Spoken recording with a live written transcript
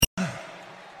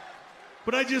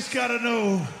But I just gotta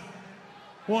know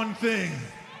one thing.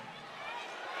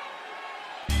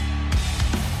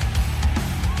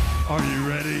 Are you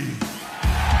ready?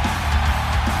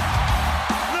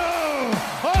 No!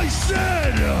 I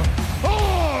said,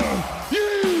 are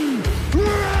you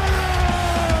ready?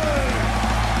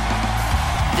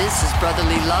 This is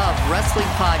Brotherly Love Wrestling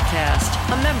Podcast,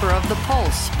 a member of the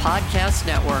Pulse Podcast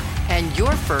Network, and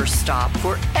your first stop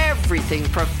for everything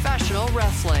professional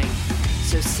wrestling.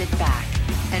 So sit back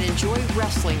and enjoy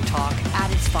wrestling talk at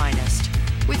its finest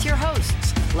with your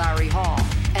hosts, Larry Hall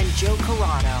and Joe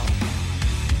Corrado.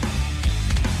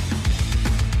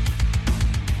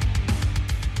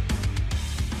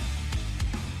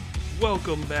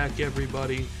 Welcome back,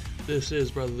 everybody. This is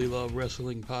Brotherly Love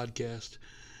Wrestling Podcast,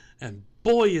 and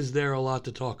boy, is there a lot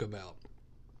to talk about.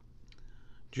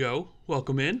 Joe,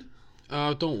 welcome in.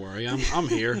 Don't worry, I'm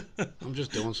here. I'm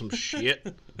just doing some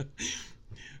shit.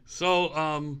 So,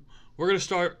 we're going to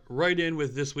start right in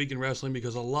with This Week in Wrestling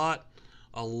because a lot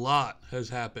has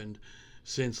happened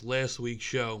since last week's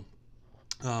show.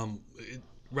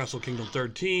 Wrestle Kingdom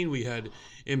 13, we had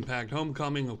Impact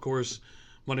Homecoming, of course,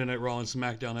 Monday Night Raw and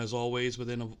SmackDown as always, but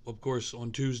then, of course,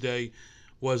 on Tuesday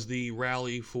was the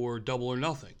rally for Double or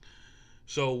Nothing.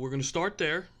 So, we're going to start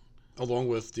there. Along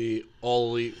with the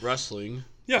All Elite Wrestling.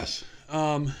 Yes,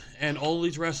 and All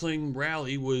Elite Wrestling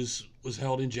rally was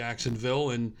held in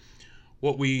Jacksonville, and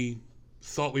what we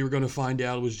thought we were going to find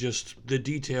out was just the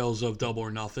details of Double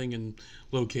or Nothing and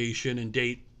location and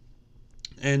date.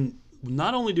 And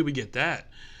not only did we get that,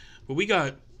 but we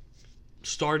got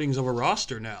startings of a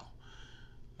roster now.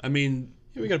 I mean...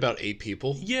 Yeah, we got about 8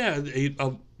 people. Yeah,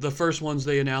 the first ones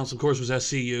they announced, of course, was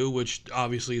SCU, which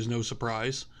obviously is no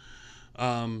surprise.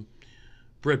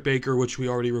 Britt Baker, which we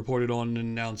already reported on and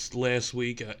announced last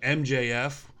week.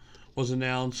 MJF was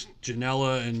announced.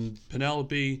 Janela and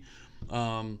Penelope.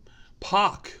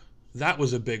 Pac, that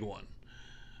was a big one.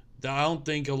 I don't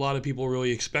think a lot of people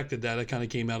really expected that. It kind of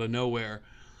came out of nowhere.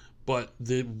 But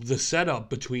the setup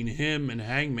between him and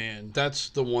Hangman... That's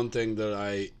the one thing that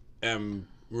I am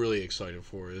really excited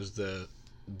for, is the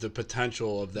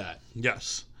potential of that.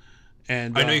 Yes.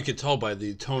 And I know you could tell by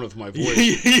the tone of my voice.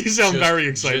 You sound very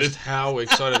excited. Just how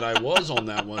excited I was on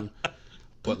that one.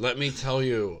 But let me tell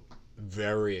you,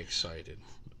 very excited.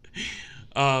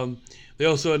 They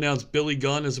also announced Billy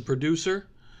Gunn as a producer.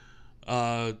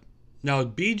 Now,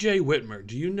 B.J. Whitmer,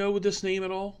 do you know this name at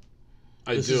all?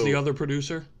 This is the other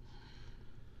producer?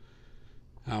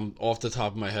 Off the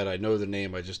top of my head, I know the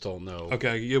name, I just don't know.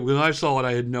 Okay, yeah, when I saw it,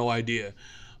 I had no idea.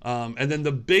 And then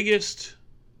the biggest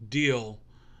deal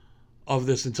of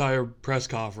this entire press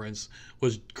conference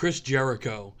was Chris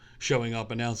Jericho showing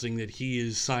up announcing that he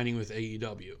is signing with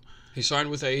AEW. He signed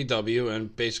with AEW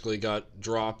and basically got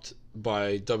dropped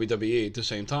by WWE at the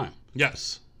same time.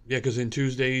 Yes. Yeah, because in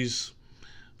Tuesday's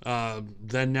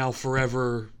Then Now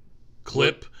Forever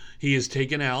clip, he is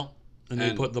taken out and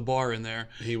they put the bar in there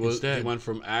instead. He went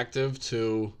from active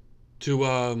to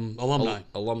alumni.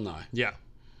 Alumni. Yeah.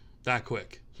 That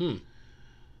quick.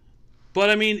 But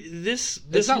I mean, this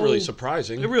it's not really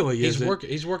surprising. It really isn't.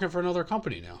 He's working for another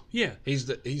company now. Yeah,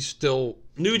 he's still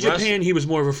New Japan. He was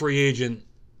more of a free agent.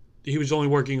 He was only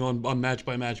working on match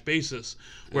by match basis.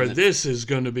 Where this is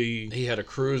going to be, he had a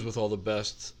cruise with all the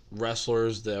best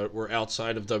wrestlers that were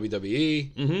outside of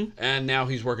WWE, and now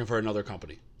he's working for another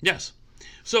company. Yes.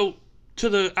 So to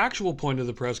the actual point of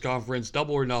the press conference,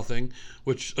 Double or Nothing,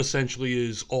 which essentially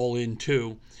is All In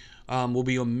 2. Will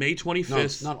be on May 25th. No,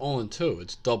 it's not All In 2.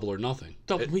 It's Double or Nothing.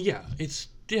 They're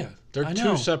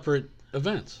two separate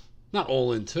events. Not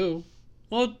All In 2.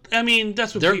 Well, I mean,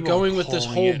 that's what they're people going are with this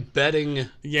calling whole it. betting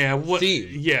theme.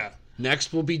 Yeah.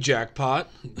 Next will be Jackpot,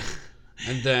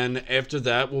 and then after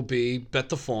that will be Bet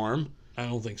the Farm. I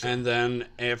don't think so. And then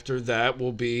after that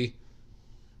will be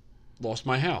Lost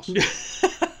My House.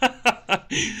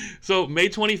 So May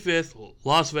 25th,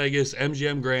 Las Vegas,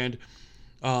 MGM Grand.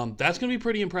 That's going to be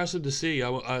pretty impressive to see.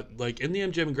 I like in the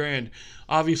MGM Grand,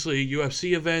 obviously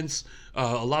UFC events,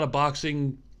 a lot of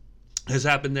boxing has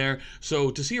happened there. So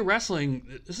to see a wrestling,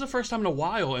 this is the first time in a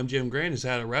while MGM Grand has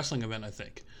had a wrestling event, I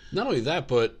think. Not only that,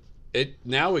 but it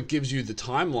gives you the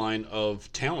timeline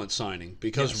of talent signing,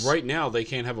 because right now they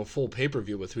can't have a full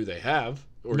pay-per-view with who they have,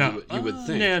 or you would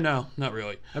think. Yeah, no, not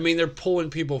really. I mean, they're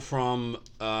pulling people from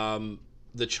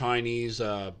the Chinese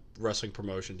wrestling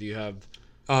promotion. Do you have...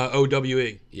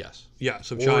 OWE. Yes. Yeah,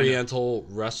 so China. Oriental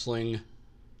Wrestling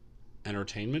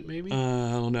Entertainment, maybe?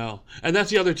 I don't know. And that's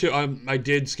the other two. I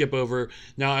did skip over.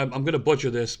 Now, I'm going to butcher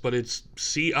this, but it's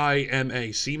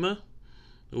CIMA, CIMA,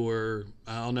 or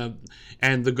I don't know.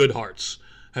 And the Good Hearts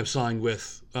have signed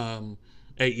with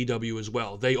AEW as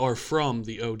well. They are from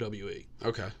the OWE.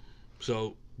 Okay.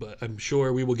 So, but I'm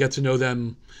sure we will get to know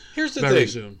them Here's the very thing.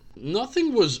 soon.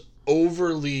 Nothing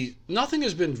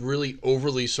has been really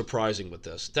overly surprising with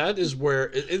this. That is where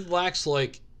it lacks,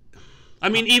 like... I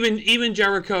mean, even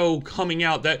Jericho coming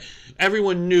out, that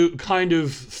everyone kind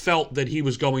of felt that he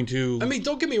was going to... I mean,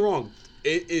 don't get me wrong.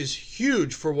 It is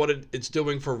huge for what it's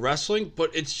doing for wrestling, but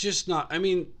it's just not... I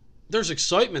mean, there's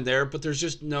excitement there, but there's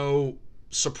just no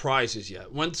surprises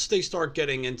yet. Once they start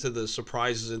getting into the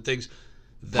surprises and things...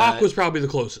 Pac was probably the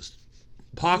closest.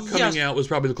 Pac coming out was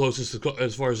probably the closest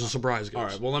as far as the surprise goes. All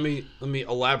right, well, let me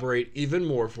elaborate even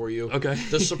more for you. Okay.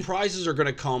 The surprises are going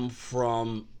to come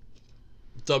from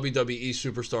WWE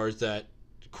superstars that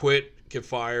quit, get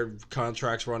fired,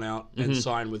 contracts run out, and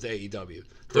sign with AEW.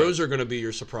 Correct. Those are going to be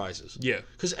your surprises. Yeah.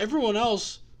 Because everyone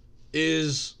else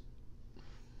is...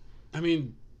 I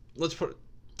mean, let's put it...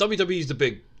 WWE's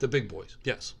the big boys.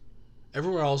 Yes.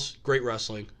 Everywhere else, great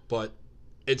wrestling, but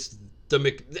it's...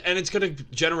 and it's going to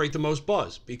generate the most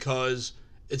buzz because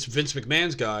it's Vince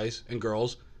McMahon's guys and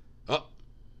girls. Oh,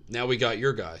 now we got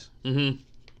your guys. Mm-hmm.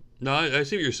 No, I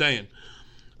see what you're saying.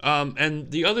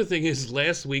 And the other thing is,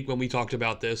 last week when we talked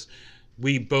about this,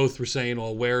 we both were saying,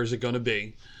 well, where is it going to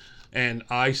be? And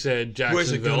I said Jacksonville.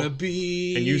 Where's it going to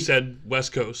be? And you said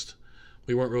West Coast.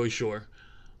 We weren't really sure.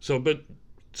 So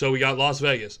we got Las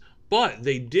Vegas. But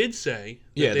they did say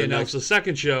that they announced the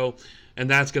second show, and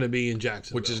that's going to be in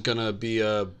Jacksonville. Which is going to be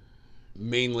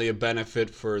mainly a benefit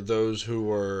for those who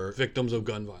were... victims of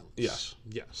gun violence. Yes.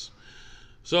 Yes.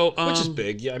 So, which is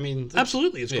big. Yeah, I mean...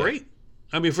 Absolutely. It's great.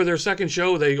 I mean, for their second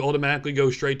show, they automatically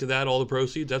go straight to that, all the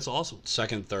proceeds. That's awesome.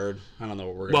 Second, third. I don't know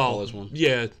what we're going to call this one.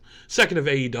 Yeah. Second of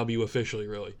AEW officially,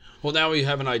 really. Well, now we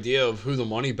have an idea of who the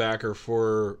money backer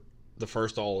for the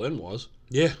first All In was.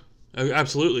 Yeah.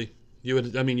 Absolutely.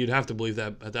 You'd have to believe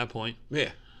that at that point.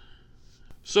 Yeah.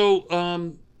 So,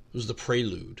 it was the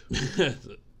prelude.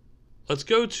 Let's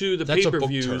go to the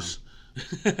pay-per-views.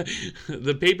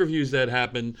 The pay-per-views that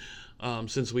happened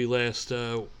since we last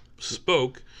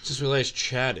spoke. Since we last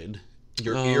chatted,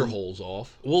 your ear holes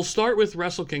off. We'll start with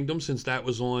Wrestle Kingdom since that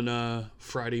was on early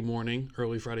Friday morning.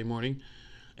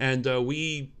 And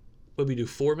we do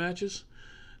 4 matches?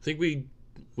 I think we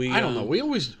I don't know.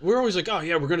 We're always like, oh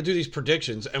yeah, we're going to do these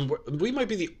predictions, and we might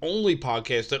be the only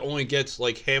podcast that only gets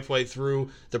like halfway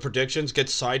through the predictions,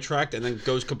 gets sidetracked, and then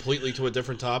goes completely to a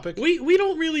different topic. We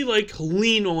don't really like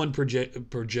lean on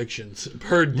predictions.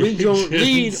 We don't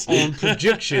lean on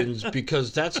predictions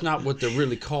because that's not what they're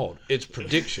really called. It's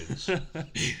predictions.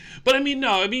 But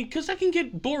because that can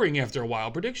get boring after a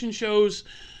while. Prediction shows.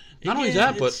 Not only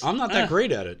that, but I'm not that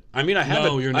great at it. I mean, I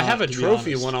have a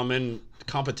trophy when I'm in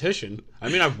competition. I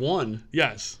mean, I've won.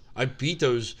 Yes. I beat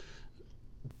those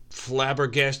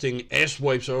flabbergasting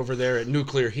asswipes over there at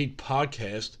Nuclear Heat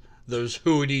Podcast. Those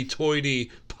hoity-toity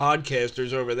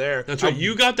podcasters over there. That's right.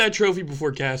 You got that trophy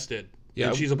before Cass did. Yeah.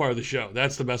 And she's a part of the show.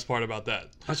 That's the best part about that.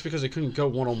 That's because I couldn't go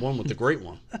one-on-one with the great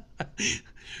one.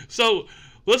 So,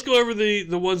 let's go over the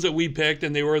ones that we picked,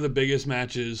 and they were the biggest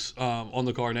matches on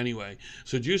the card anyway.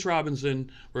 So Juice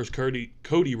Robinson versus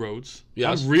Cody Rhodes.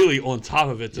 Yes. I'm really on top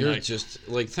of it tonight. You're just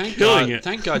like, thank God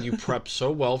you prepped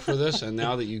so well for this, and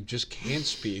now that you just can't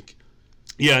speak.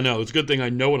 Yeah, no, it's a good thing I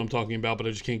know what I'm talking about, but I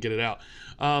just can't get it out.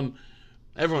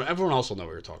 Everyone else will know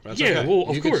what you're talking about. That's yeah, okay. Well,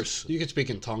 of course. You can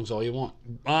speak in tongues all you want.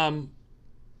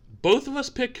 Both of us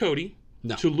picked Cody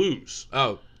to lose.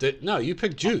 Oh, no, you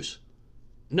picked Juice.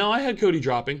 No, I had Cody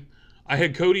dropping.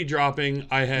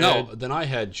 No, then I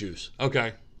had Juice.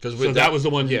 Okay. So that was the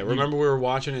one. Yeah, remember we were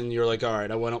watching and you're like, all right,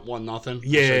 I went up 1-0.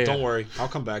 Yeah, said, don't worry, I'll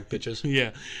come back, bitches.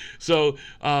 Yeah. So,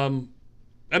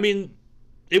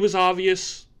 it was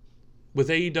obvious with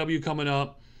AEW coming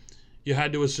up, you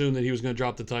had to assume that he was going to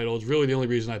drop the title. It's really the only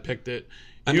reason I picked it.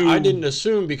 And I didn't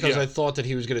assume because I thought that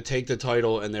he was going to take the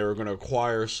title and they were going to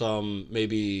acquire some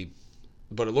maybe...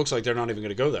 But it looks like they're not even going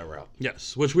to go that route.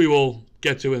 Yes, which we will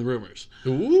get to in rumors.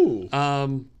 Ooh.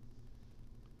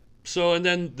 So, and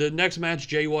then the next match,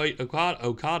 Jay White,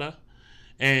 Okada.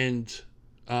 And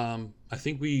I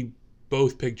think we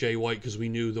both picked Jay White because we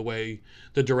knew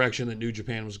the direction that New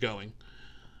Japan was going.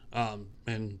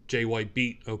 And Jay White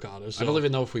beat Okada. So. I don't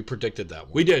even know if we predicted that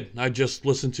one. We did. I just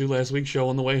listened to last week's show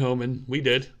on the way home, and we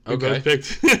did. We both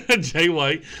picked Jay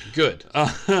White. Good.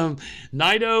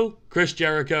 Naito, Chris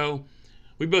Jericho.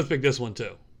 We both picked this one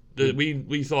too.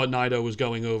 We thought Naito was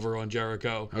going over on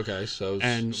Jericho. Okay, so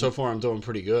far I'm doing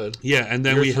pretty good. Yeah, and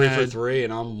then You're 3 for 3,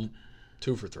 and I'm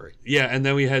 2 for 3. Yeah, and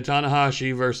then we had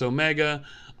Tanahashi versus Omega.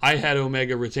 I had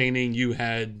Omega retaining. You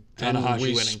had Tanahashi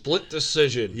winning. Split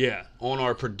decision. Yeah. On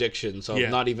our predictions of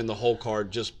not even the whole card,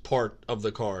 just part of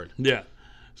the card. Yeah.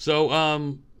 So,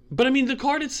 but I mean, the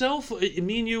card itself,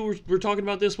 me and you were talking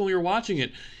about this when we were watching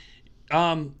it.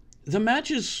 The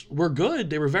matches were good.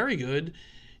 They were very good.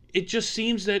 It just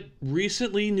seems that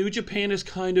recently New Japan has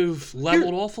kind of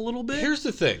leveled off a little bit. Here's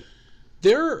the thing.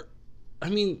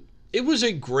 It was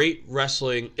a great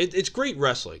wrestling. It's great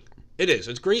wrestling. It is.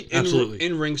 It's great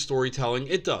in-ring storytelling.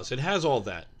 It does. It has all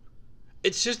that.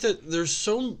 It's just that there's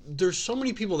so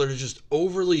many people that are just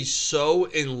overly so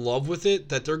in love with it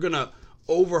that they're going to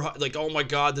like, oh my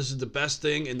God, this is the best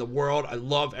thing in the world. I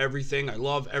love everything. I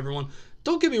love everyone.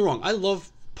 Don't get me wrong. I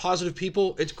love positive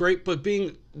people. It's great, but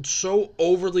being so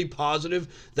overly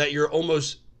positive that you're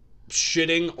almost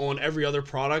shitting on every other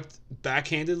product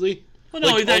backhandedly. Well,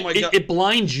 no, it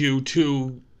blinds you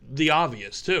to the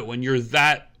obvious too when you're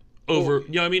that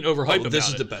overhyped about it. This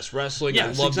is the best wrestling.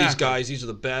 Yes, I love these guys. These are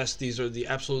the best. These are the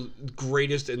absolute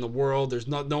greatest in the world. There's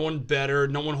no one better.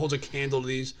 No one holds a candle to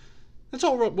these. That's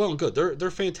all well and good.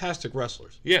 They're fantastic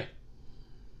wrestlers. Yeah.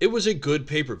 It was a good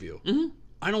pay-per-view. Mm-hmm.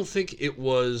 I don't think it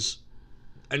was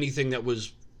anything that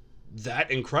was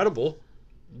that incredible.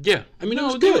 Yeah. I mean, it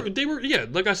was good. They were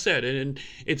like I said, and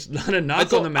it's not a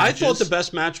knock on the matches. I thought the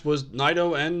best match was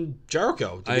Naito and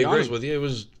Jericho, to be honest with you.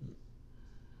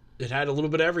 It had a little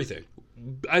bit of everything.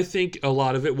 I think a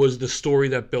lot of it was the story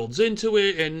that builds into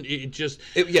it, and it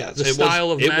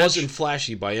style of match. It wasn't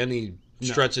flashy by any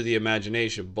stretch of the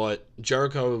imagination, but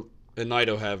Jericho and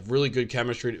Naito have really good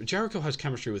chemistry. Jericho has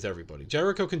chemistry with everybody.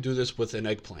 Jericho can do this with an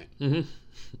eggplant in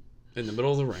the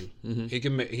middle of the ring.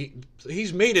 Mm-hmm.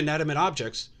 He's made inanimate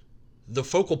objects the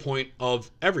focal point of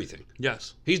everything.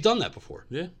 Yes. He's done that before.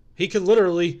 Yeah. He could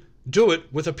literally do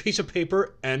it with a piece of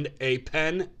paper and a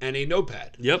pen and a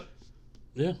notepad. Yep.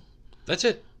 Yeah. That's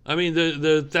it. I mean,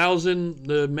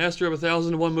 the master of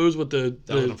 1,001 moves with the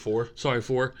 1,004.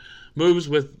 4 moves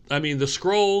with. I mean, the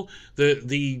scroll,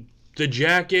 the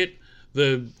jacket,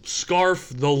 the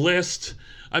scarf, the list.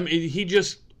 I mean, he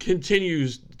just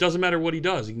continues. Doesn't matter what he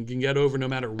does, he can get over no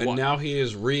matter what. And now he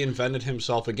has reinvented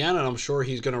himself again, and I'm sure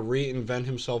he's going to reinvent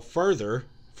himself further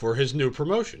for his new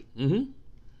promotion. Mm-hmm.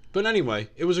 But anyway,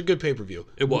 it was a good pay-per-view.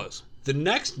 It was. The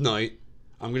next night,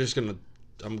 I'm gonna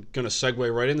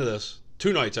segue right into this.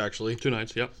 2 nights, actually. 2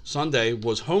 nights, yep. Sunday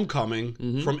was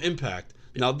Homecoming from Impact.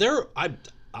 Now,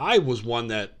 I was one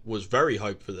that was very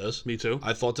hyped for this. Me too.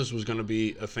 I thought this was going to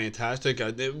be a fantastic...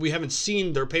 we haven't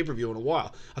seen their pay-per-view in a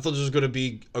while. I thought this was going to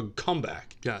be a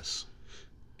comeback. Yes.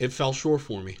 It fell short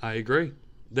for me. I agree.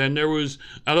 Then there was...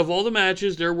 Out of all the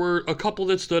matches, there were a couple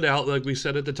that stood out, like we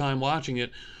said at the time watching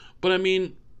it. But, I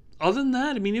mean, other than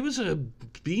that, it was a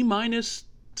B-,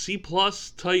 C+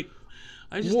 type...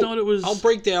 I just thought it was... I'll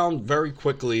break down very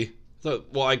quickly. I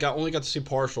only got to see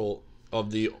partial of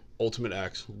the Ultimate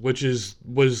X, which was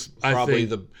probably I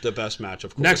think, the best match,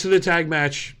 of course. Next to the tag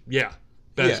match,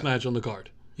 best match on the card.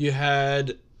 You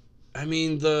had,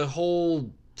 the whole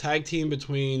tag team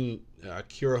between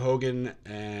Kiera Hogan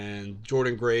and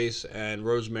Jordynne Grace and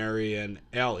Rosemary and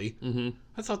Allie. Mm-hmm.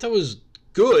 I thought that was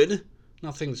good.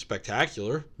 Nothing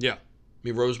spectacular. Yeah.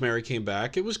 Rosemary came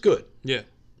back. It was good. Yeah.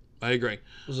 I agree.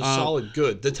 It was a solid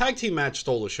good. The tag team match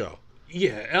stole the show.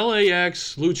 Yeah,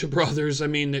 LAX, Lucha Brothers,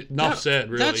 enough said,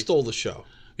 really. That stole the show.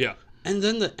 Yeah. And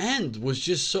then the end was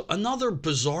just another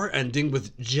bizarre ending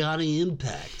with Johnny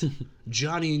Impact,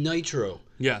 Johnny Nitro,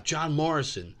 John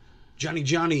Morrison,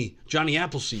 Johnny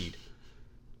Appleseed,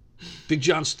 Big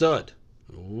John Studd.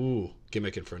 Ooh,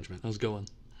 gimmick infringement. How's it going?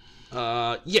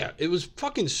 It was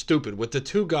fucking stupid with the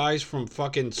 2 guys from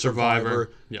fucking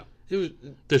Survivor. Yeah. It was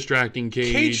distracting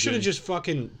Cage. Cage should have just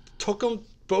fucking took them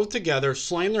both together,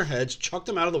 slammed their heads, chucked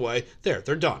them out of the way. There,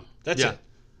 they're done. That's it.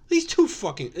 These 2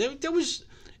 fucking... It was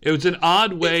an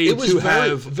odd way it was to very,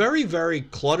 have... very, very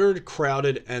cluttered,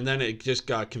 crowded, and then it just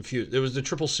got confused. It was the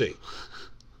Triple C.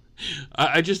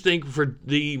 I just think for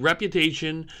the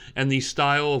reputation and the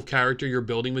style of character you're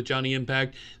building with Johnny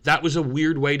Impact, that was a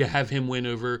weird way to have him win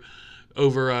over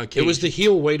Cage. It was the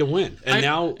heel way to win. And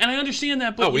I understand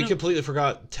that, but... we completely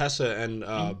forgot Tessa and...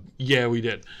 yeah, we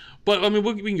did. But,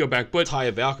 we can go back. But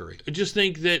Taya Valkyrie. I just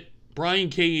think that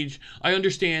Brian Cage, I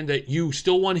understand that you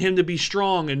still want him to be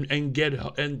strong and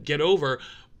get over,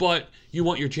 but you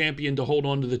want your champion to hold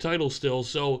on to the title still.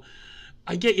 So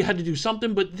I get you had to do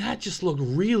something, but that just looked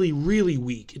really, really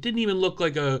weak. It didn't even look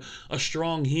like a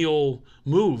strong heel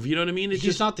move. You know what I mean?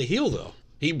 He's not the heel, though.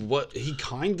 He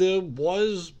kind of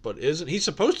was, but isn't. He's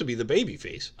supposed to be the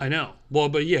babyface. I know. Well,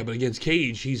 but against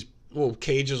Cage, he's... Well,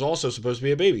 Cage is also supposed to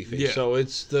be a babyface. Yeah. So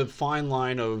it's the fine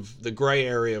line of the gray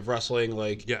area of wrestling.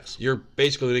 Like, yes. You're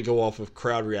basically going to go off of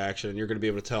crowd reaction, and you're going to be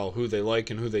able to tell who they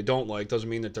like and who they don't like. Doesn't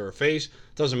mean that they're a face.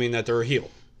 Doesn't mean that they're a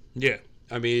heel. Yeah.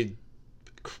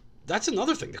 that's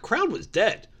another thing. The crowd was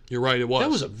dead. You're right, it was. That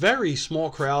was a very small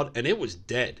crowd, and it was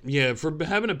dead. Yeah, for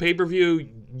having a pay-per-view,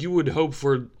 you would hope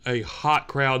for a hot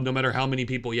crowd no matter how many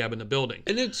people you have in the building.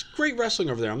 And it's great wrestling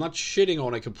over there. I'm not shitting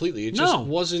on it completely. It just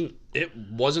wasn't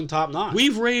top-notch.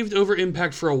 We've raved over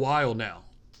Impact for a while now.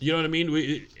 You know what I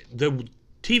mean? The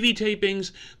TV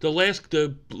tapings, the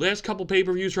last couple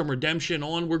pay-per-views from Redemption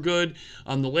on were good.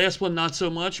 The last one, not so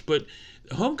much, but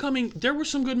Homecoming, there were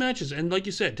some good matches. And like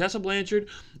you said, Tessa Blanchard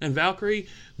and Valkyrie,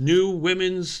 new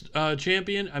women's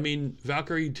champion. I mean,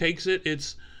 Valkyrie takes it.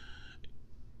 It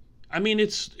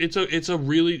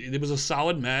was a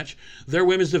solid match. Their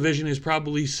women's division is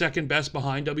probably second best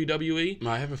behind WWE.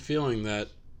 I have a feeling that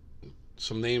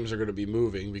some names are going to be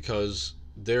moving because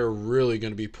they're really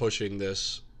going to be pushing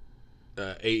this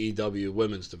AEW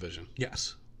women's division.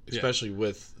 Yes. Especially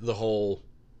with the whole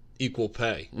equal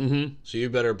pay. Mm-hmm. So you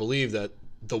better believe that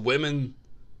the women,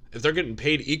 if they're getting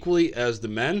paid equally as the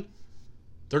men,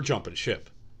 they're jumping ship.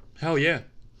 Hell yeah.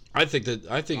 I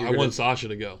want Sasha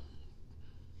to go.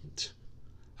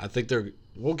 I think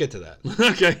we'll get to that.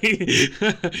 Okay.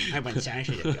 I want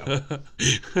Sasha to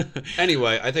go.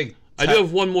 Anyway, I think I do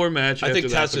have one more match. I think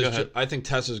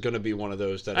Tessa's going to be one of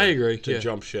those that I agree to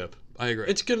jump ship. I agree.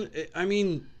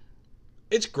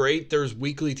 It's great. There's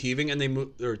weekly TV, and they move.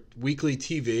 Or weekly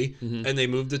TV, and they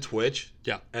moved to Twitch.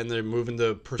 Yeah, and they're moving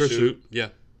to Pursuit. Yeah.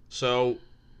 So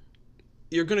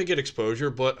you're going to get exposure,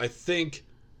 but I think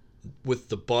with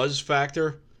the buzz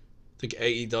factor, I think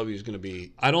AEW is going to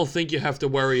be. I don't think you have to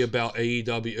worry about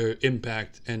AEW or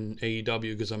Impact and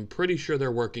AEW because I'm pretty sure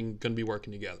they're going to be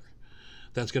working together.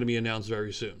 That's going to be announced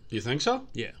very soon. You think so?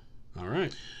 Yeah. All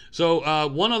right. So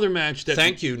one other match that.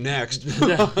 Thank you. Next.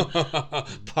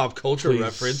 Pop culture Please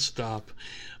reference. Stop.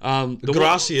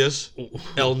 Gracias.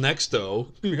 El Nexto.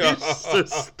 You're so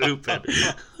stupid.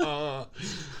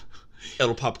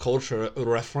 El pop culture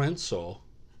referenzo.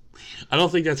 I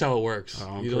don't think that's how it works.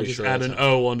 Oh, you don't just add an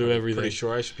O onto everything. Pretty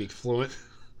sure I speak fluent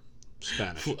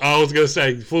Spanish. I was gonna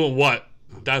say fluent what?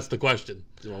 That's the question.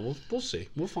 Well, we'll see.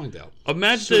 We'll find out. A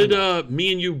match that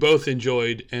me and you both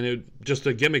enjoyed, and just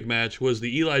a gimmick match, was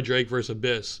the Eli Drake versus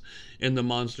Abyss in the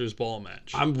Monsters Ball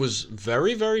match. I was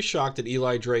very, very shocked that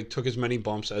Eli Drake took as many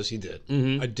bumps as he did.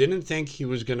 Mm-hmm. I didn't think he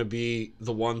was going to be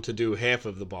the one to do half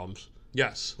of the bumps.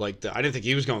 Yes. I didn't think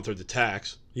he was going through the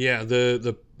tacks. Yeah,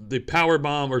 the power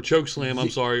bomb or choke slam,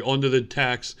 onto the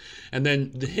tacks, and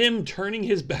then him turning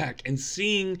his back and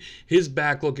seeing his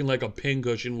back looking like a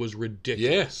pincushion was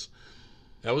ridiculous. Yes.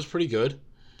 That was pretty good.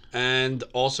 And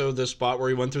also the spot where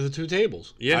he went through the two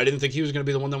tables. Yeah. I didn't think he was going to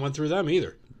be the one that went through them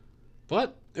either.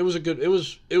 But it was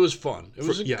fun. It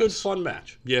was a good fun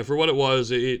match. Yeah, for what it was,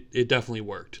 it definitely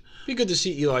worked. Be good to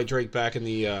see Eli Drake back in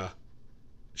the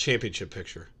championship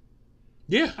picture.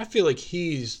 Yeah. I feel like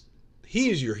he's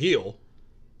your heel.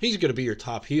 He's going to be your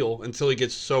top heel until he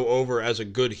gets so over as a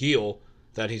good heel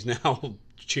that he's now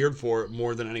cheered for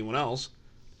more than anyone else.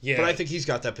 Yeah. But I think he's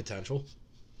got that potential.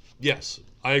 Yes,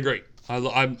 I agree.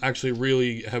 I'm actually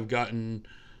really have gotten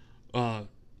into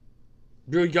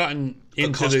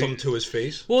accustomed to his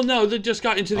face. Well, no, they just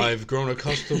got into I've grown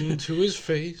accustomed to his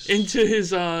face. Into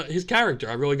his character.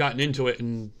 I've really gotten into it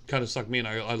and kind of sucked me in.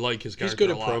 I like his character. He's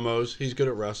good at promos. He's good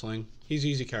at wrestling. He's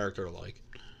easy character to like.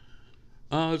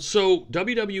 So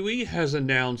WWE has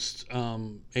announced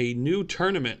a new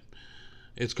tournament.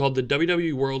 It's called the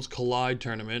WWE Worlds Collide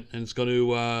Tournament, and it's going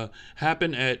to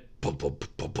happen at.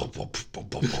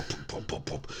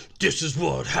 This is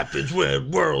what happens when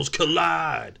worlds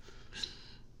collide.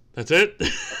 That's it?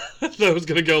 I thought it was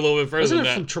going to go a little bit further Isn't than it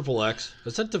that. from Triple X?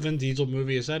 Is that the Vin Diesel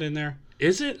movie? Is that in there?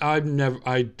 Is it? I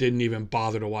didn't even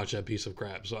bother to watch that piece of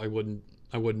crap, so I wouldn't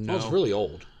know. Oh, it's really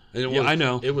old. I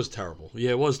know. It was terrible.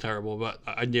 Yeah, it was terrible, but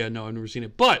I've never seen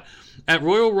it. But at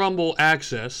Royal Rumble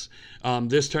Access,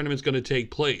 this tournament's going to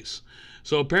take place.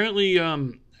 So apparently,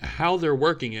 how they're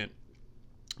working it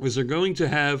is they're going to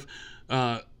have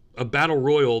a battle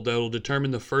royal that will determine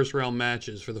the first round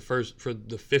matches for the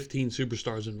 15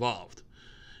 superstars involved.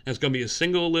 And it's going to be a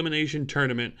single elimination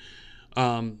tournament,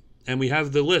 and we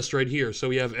have the list right here. So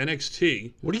we have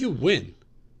NXT. What do you win?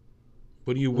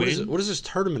 What do you win? What is this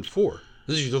tournament for?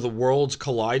 This is the Worlds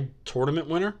Collide tournament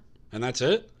winner, and that's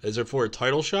it? Is it for a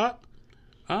title shot?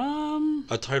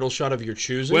 A title shot of your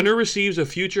choosing? Winner receives a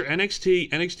future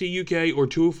NXT, NXT UK, or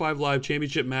 205 Live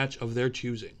championship match of their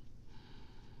choosing.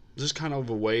 Is this kind of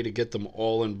a way to get them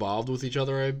all involved with each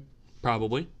other, Abe?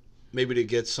 Probably. Maybe to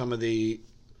get some of the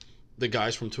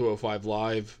guys from 205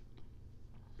 Live,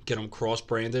 get them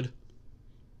cross-branded?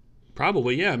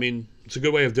 Probably, yeah. I mean, it's a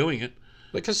good way of doing it.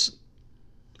 Because,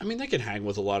 I mean, they can hang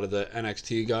with a lot of the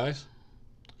NXT guys.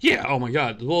 Yeah, oh my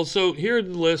God. Well, so here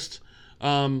in the list,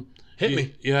 Hit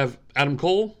me. You have Adam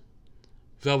Cole,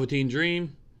 Velveteen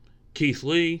Dream, Keith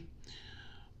Lee.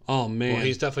 Oh, man. Well,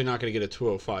 he's definitely not going to get a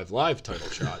 205 Live title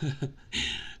shot.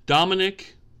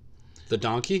 Dominic. The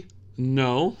Donkey?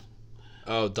 No.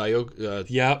 Oh, Yep.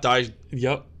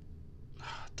 Yep.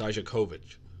 Dijakovic.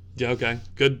 Yeah, okay.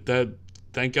 Good.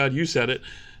 Thank God you said it.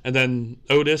 And then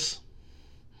Otis.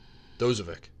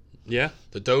 Dozovic. Yeah.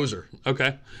 The Dozer.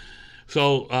 Okay.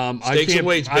 So Steaks and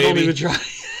weights, baby. I don't even try.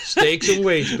 Steaks and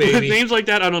weights, baby. Names like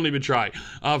that, I don't even try.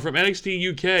 From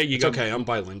NXT UK, you got okay, I'm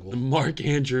bilingual. Mark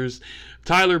Andrews,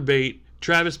 Tyler Bate,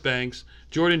 Travis Banks,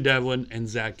 Jordan Devlin, and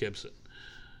Zach Gibson.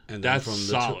 And that's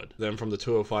solid. Then from the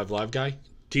 205 Live guy?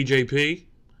 TJP.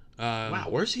 Wow,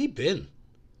 where's he been?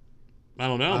 I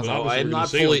don't know.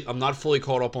 I'm not fully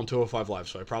caught up on 205 Live,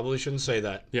 so I probably shouldn't say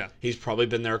that. Yeah. He's probably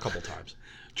been there a couple times.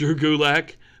 Drew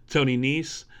Gulak, Tony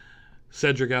Nese,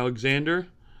 Cedric Alexander,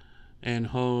 and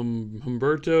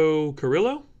Humberto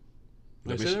Carrillo.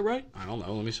 Did I say that right? I don't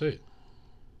know. Let me see.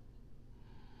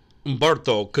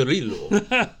 Humberto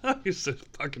Carrillo. You're so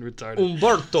fucking retarded.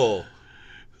 Humberto.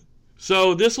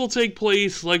 So this will take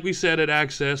place, like we said, at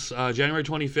Access. January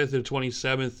 25th and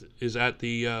 27th is at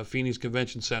the Phoenix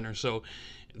Convention Center. So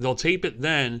they'll tape it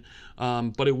then,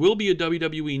 but it will be a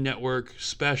WWE Network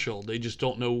special. They just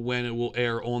don't know when it will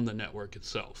air on the network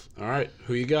itself. All right,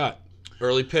 who you got?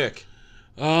 Early pick.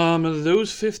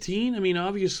 Those 15. I mean,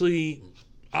 obviously,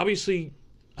 I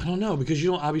don't know because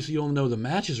you don't know the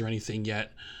matches or anything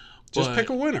yet. Just pick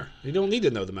a winner. You don't need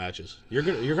to know the matches. You're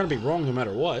gonna be wrong no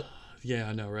matter what. Yeah,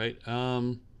 I know, right?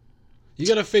 You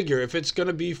got to figure if it's going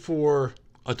to be for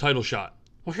a title shot.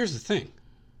 Well, here's the thing.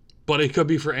 But it could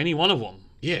be for any one of them.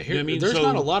 Yeah, you know what I mean? There's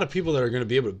not a lot of people that are going to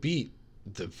be able to beat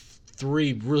the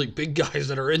three really big guys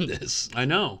that are in this. I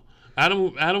know.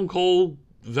 Adam Cole,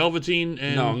 Velveteen,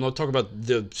 and... No, I'm not talking about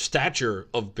the stature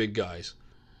of big guys.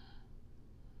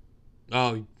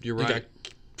 Oh, you're right. You got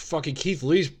fucking Keith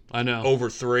Lee's I know. over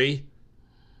 3.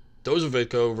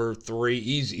 Dozovic over 3,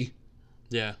 easy.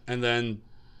 Yeah. And then,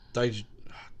 God,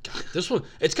 this one,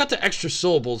 it's got the extra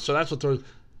syllables, so that's what throws.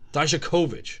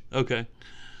 Dijakovic. Okay.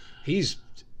 He's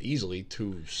easily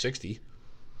 260.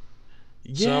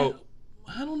 Yeah. So,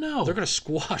 I don't know. They're going to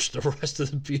squash the rest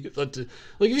of the people. Like, if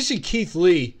you see Keith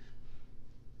Lee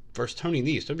versus Tony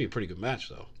Nese, that'd be a pretty good match,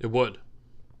 though. It would.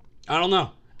 I don't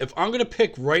know. If I'm going to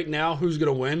pick right now who's going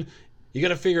to win, you got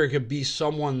to figure it could be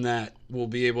someone that will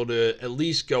be able to at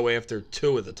least go after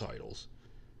 2 of the titles.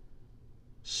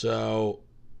 So,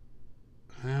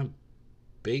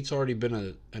 Bates already been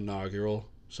an inaugural.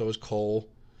 So is Cole.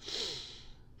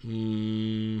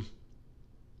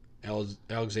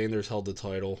 Alexander's held the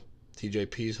title.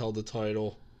 TJP's held the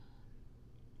title.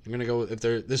 I'm gonna go with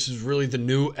this is really the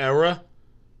new era.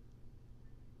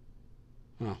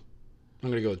 Oh, I'm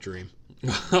gonna go with Dream.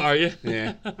 Are you?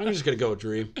 Yeah, I'm just gonna go with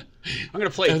Dream. I'm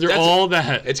gonna play. They're all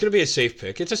that. It's gonna be a safe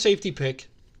pick. It's a safety pick.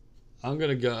 I'm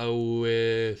going to go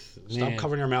with... Stop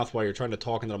covering your mouth while you're trying to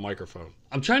talk into the microphone.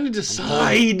 I'm trying to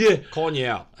decide. Calling you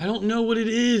out. I don't know what it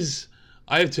is.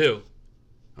 I have 2.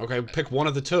 Okay, pick one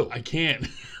of the 2. I can't.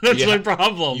 That's my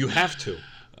problem. You have to.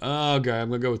 Oh, okay. I'm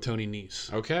going to go with Tony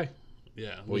Nese. Okay.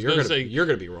 Yeah. Well, you're going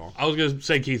to be wrong. I was going to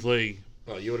say Keith Lee.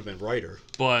 Well, you would have been righter.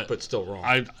 But still wrong.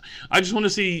 I just want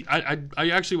to see... I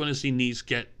actually want to see Nese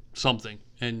get something.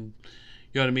 And,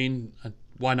 you know what I mean?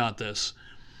 Why not this?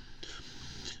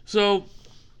 So,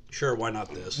 sure, why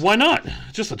not this? Why not?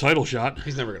 Just a title shot.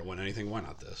 He's never going to win anything. Why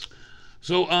not this?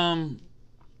 So,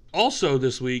 also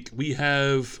this week, we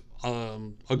have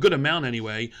a good amount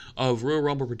anyway of Royal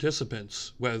Rumble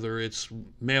participants, whether it's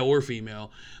male or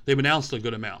female. They've announced a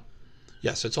good amount.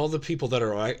 Yes, it's all the people that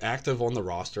are active on the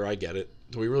roster. I get it.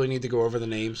 Do we really need to go over the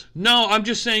names? No, I'm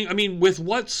just saying, I mean, with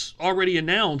what's already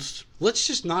announced... Let's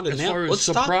just not announce.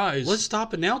 Let's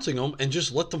stop announcing them and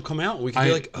just let them come out. We can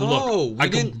be like, oh, I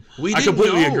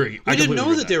completely agree. We didn't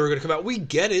know that they were going to come out. We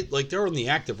get it. Like, they're on the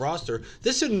active roster.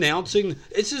 This announcing,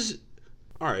 this is...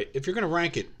 All right, if you're going to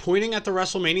rank it, pointing at the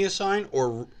WrestleMania sign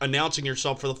or announcing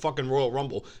yourself for the fucking Royal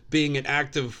Rumble, being an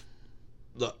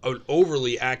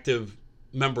overly active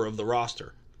member of the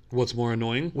roster. What's more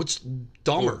annoying? What's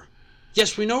dumber?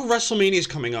 Yes, we know WrestleMania is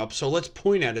coming up, so let's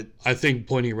point at it. I think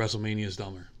pointing at WrestleMania is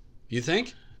dumber. You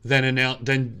think? Then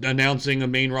announcing a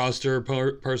main roster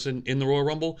person in the Royal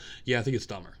Rumble? Yeah, I think it's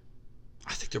dumber.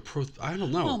 I think I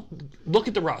don't know. Well, look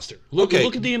at the roster. Look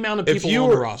at the amount of people on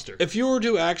the roster. If you were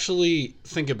to actually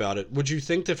think about it, would you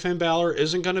think that Finn Balor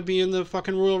isn't going to be in the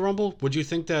fucking Royal Rumble? Would you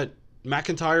think that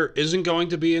McIntyre isn't going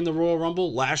to be in the Royal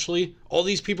Rumble? Lashley? All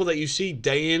these people that you see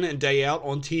day in and day out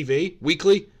on TV,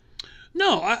 weekly?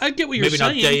 No, I get what you're saying.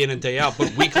 Maybe not day in and day out,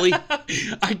 but weekly.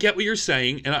 I get what you're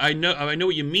saying, and I know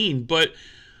what you mean, but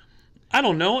I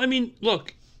don't know. I mean,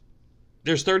 look,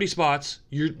 there's 30 spots.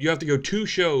 You have to go 2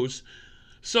 shows.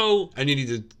 So and you need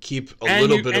to keep a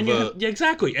little bit of a yeah,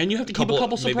 exactly, and you have to keep a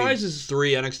couple surprises.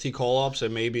 3 NXT call-ups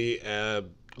and maybe a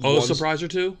surprise or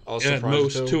 2. At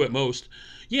most 2 at most.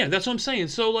 Yeah, that's what I'm saying.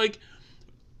 So like,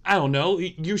 I don't know.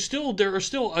 There are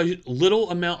still a little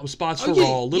amount of spots for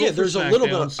Raw. There's a little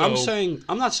bit. So,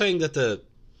 I'm not saying that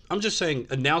I'm just saying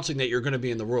announcing that you're going to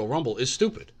be in the Royal Rumble is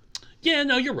stupid. Yeah,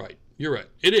 no, you're right. You're right.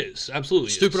 It is absolutely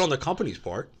stupid on the company's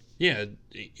part. Yeah,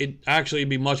 it actually would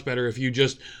be much better if you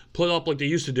just put up like they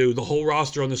used to do the whole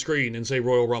roster on the screen and say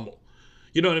Royal Rumble.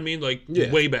 You know what I mean? Like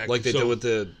way back, like they did with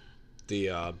the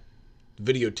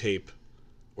videotape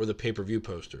or the pay-per-view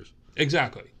posters.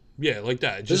 Exactly. Yeah, like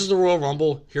that. This is the Royal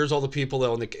Rumble. Here's all the people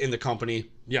that in the company.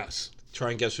 Yes. Try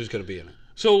and guess who's going to be in it.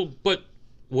 So, but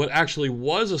what actually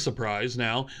was a surprise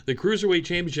now, the Cruiserweight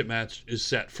Championship match is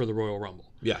set for the Royal Rumble.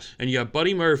 Yes. And you have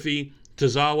Buddy Murphy,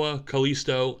 Tozawa,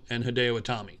 Kalisto, and Hideo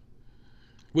Itami,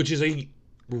 which is a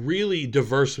really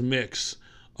diverse mix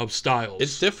of styles.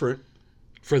 It's different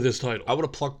for this title. I would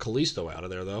have plucked Kalisto out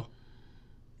of there, though.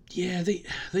 Yeah, they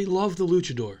love the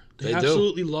Luchador. They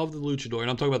absolutely love the Luchador, and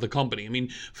I'm talking about the company. I mean,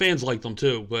 fans like them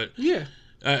too, but yeah,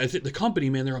 I think the company,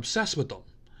 man, they're obsessed with them.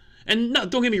 And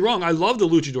don't get me wrong, I love the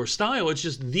Luchador style. It's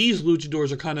just these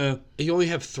Luchadors are kind of you only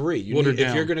have 3.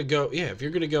 If you're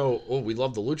gonna go, oh, we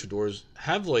love the Luchadors.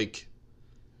 Have like,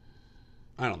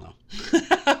 I don't know.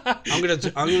 I'm gonna.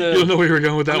 You don't know where you were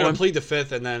going with that one. I'm gonna plead the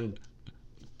 5th and then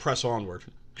press onward.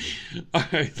 All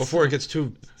right. Before it gets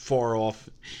too far off.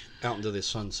 Out into the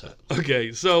sunset.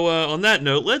 Okay, so on that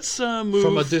note, let's move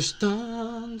from a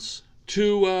distance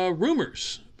to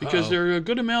rumors because there are a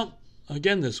good amount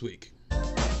again this week. Look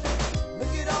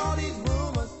at all these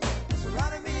rumors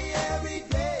surrounding me every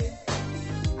day.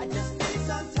 I just need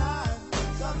some time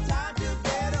to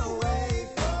get away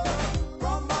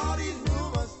from all these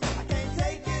rumors. I can't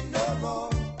take it no more.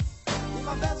 If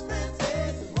my best friend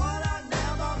says what I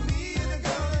never meet a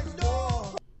girl next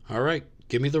door. All right,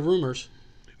 give me the rumors.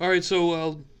 All right, so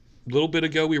a little bit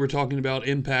ago we were talking about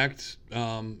Impact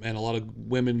and a lot of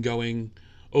women going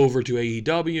over to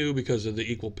AEW because of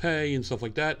the equal pay and stuff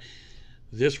like that.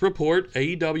 This report,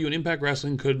 AEW and Impact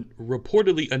Wrestling could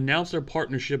reportedly announce their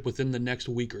partnership within the next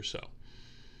week or so.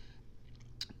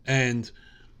 And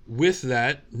with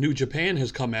that, New Japan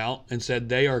has come out and said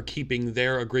they are keeping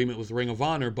their agreement with Ring of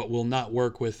Honor but will not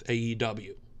work with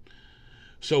AEW.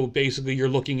 So basically you're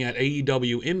looking at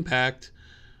AEW Impact,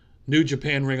 New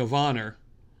Japan, Ring of Honor,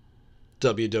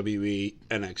 WWE,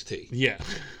 NXT.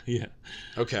 Yeah.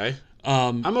 Okay.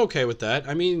 I'm okay with that.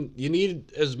 I mean, you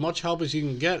need as much help as you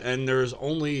can get, and there's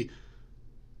only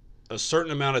a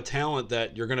certain amount of talent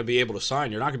that you're going to be able to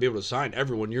sign. You're not going to be able to sign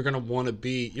everyone. You're going to want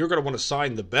to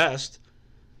sign the best,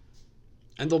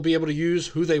 and they'll be able to use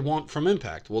who they want from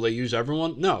Impact. Will they use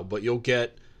everyone? No, but you'll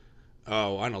get,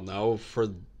 I don't know, for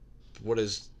what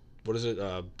is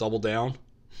it? Double Down.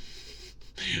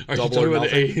 Are you talking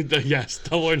about yes,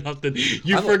 Double or Nothing?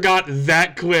 You forgot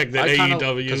that quick that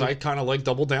AEW. Because I kind of like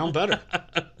Double Down better.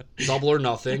 Double or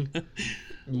Nothing.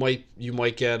 You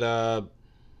might get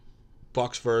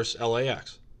Bucks versus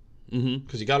LAX.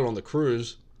 Because you got it on the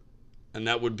cruise, and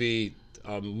that would be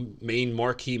a main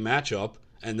marquee matchup,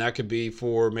 and that could be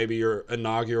for maybe your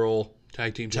inaugural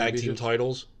tag team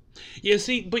titles. Yeah,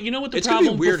 see, but you know what the it's problem? It's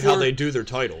gonna be weird how they do their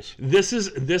titles. This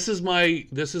is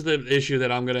the issue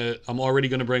that I'm already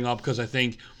gonna bring up because I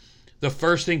think the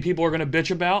first thing people are gonna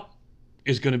bitch about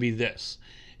is gonna be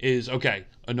okay,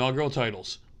 inaugural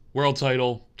titles, world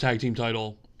title, tag team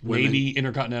title, maybe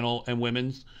Intercontinental and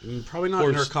women's. Probably not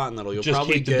Intercontinental. You'll just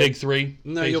probably keep the big 3.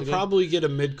 No, basically. You'll probably get a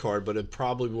mid card, but it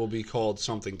probably will be called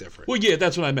something different. Well, yeah,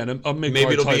 that's what I meant. A mid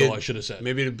card title, I should have said.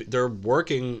 Maybe they're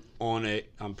working on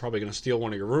I'm probably going to steal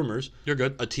one of your rumors. You're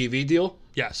good. A TV deal.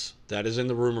 Yes. That is in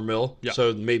the rumor mill. Yep.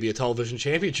 So maybe a television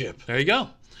championship. There you go.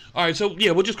 All right, so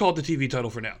yeah, we'll just call it the TV title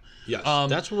for now. Yes,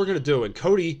 that's what we're going to do. And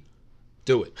Cody,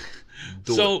 do it.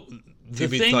 The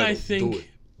TV thing title, I think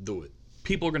do it.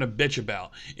 People are going to bitch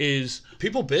about is...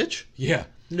 People bitch? Yeah.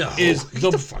 No, is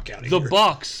get the fuck out of here. The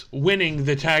Bucks winning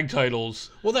the tag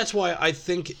titles. Well, that's why I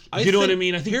think... You know what I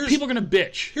mean? I think people are going to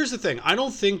bitch. Here's the thing. I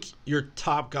don't think your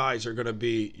top guys are going to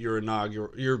be your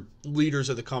leaders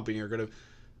of the company are going to...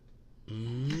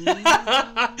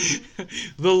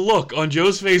 The look on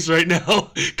Joe's face right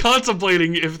now,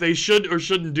 contemplating if they should or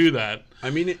shouldn't do that. I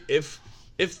mean, if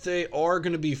they are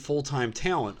going to be full-time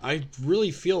talent, I really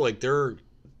feel like they're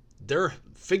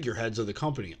figureheads of the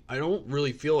company. I don't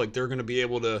really feel like they're going to be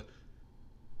able to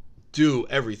do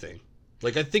everything.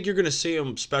 Like, I think you're going to see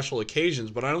them special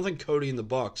occasions, but I don't think Cody and the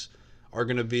Bucks are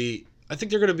going to be... I think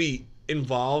they're going to be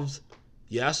involved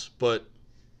Yes, but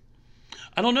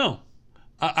I don't know.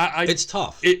 it's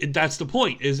tough. That's the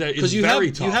point. Is that it's Because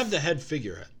very tough. you have the head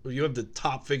figurehead. You have the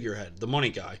top figurehead, the money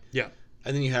guy. Yeah.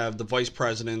 And then you have the vice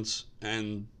presidents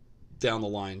and down the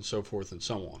line, so forth and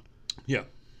so on. Yeah.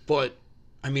 But,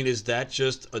 I mean, is that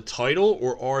just a title,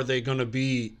 or are they going to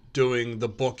be doing the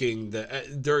booking?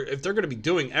 If they're going to be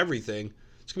doing everything,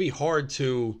 it's going to be hard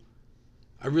to,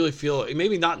 I really feel,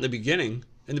 maybe not in the beginning.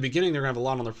 In the beginning, they're going to have a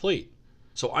lot on their plate.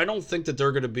 So I don't think that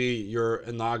they're going to be your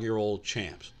inaugural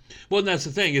champs. Well, and that's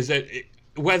the thing, is that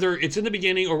whether it's in the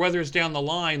beginning or whether it's down the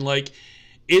line, like,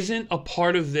 isn't a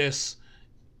part of this,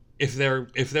 if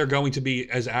they're going to be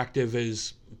as active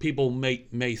as people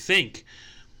may think,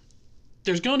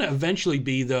 there's going to eventually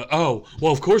be well,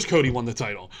 of course Cody won the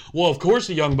title. Well, of course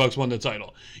the Young Bucks won the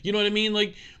title. You know what I mean?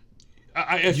 Like,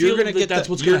 I feel that's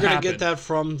what's going to happen. You're going to get that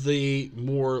from the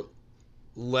more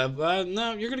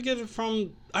no, you're going to get it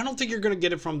from, I don't think you're going to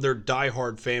get it from their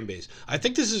diehard fan base. I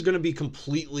think this is going to be a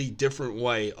completely different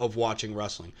way of watching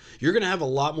wrestling. You're going to have a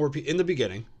lot more people in the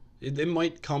beginning. It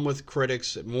might come with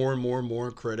critics, more and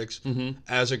more critics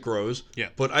as it grows. Yeah.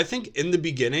 But I think in the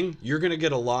beginning, you're going to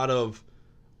get a lot of,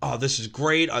 oh, this is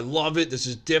great. I love it. This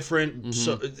is different.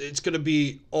 So it's going to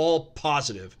be all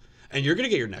positive. And you're going to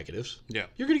get your negatives. Yeah.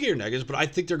 You're going to get your negatives, but I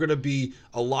think they're going to be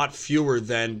a lot fewer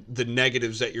than the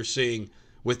negatives that you're seeing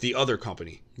with the other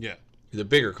company. Yeah. The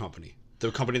bigger company. The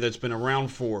company that's been around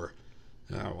for,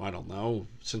 I don't know,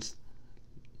 since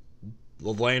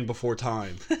the land before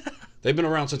time. They've been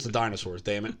around since the dinosaurs,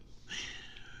 damn it.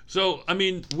 So, I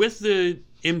mean, with the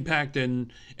Impact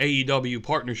and AEW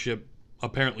partnership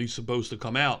apparently supposed to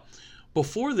come out,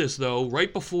 before this, though,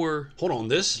 right before... Hold on,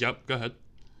 this? Yep, go ahead.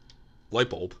 Light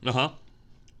bulb. Uh-huh.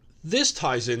 This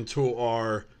ties into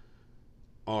our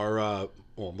well,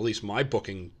 at least my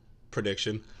booking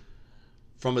prediction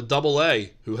from a double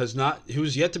A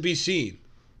who's yet to be seen,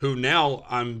 who now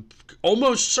I'm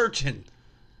almost certain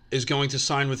is going to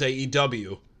sign with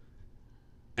AEW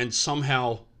and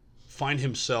somehow find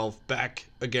himself back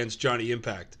against Johnny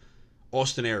Impact,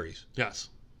 Austin Aries. Yes.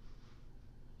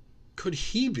 Could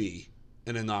he be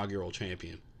an inaugural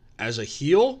champion? As a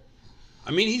heel?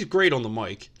 I mean, he's great on the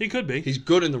mic. He could be. He's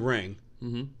good in the ring.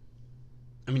 Mm-hmm.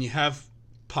 I mean, you have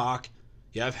Pac,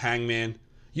 you have Hangman.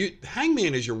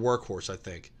 Hangman is your workhorse, I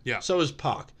think. Yeah. So is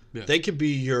Pac. Yeah. They could be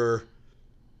your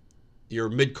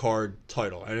mid-card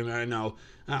title. I know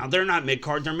they're not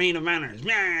mid-card, they're main eventers.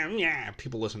 Yeah.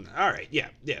 People listen. All right, yeah.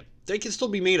 They can still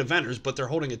be main eventers, but they're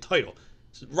holding a title.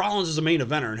 Rollins is a main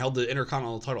eventer and held the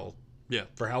Intercontinental title. Yeah.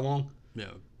 For how long? Yeah.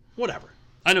 Whatever.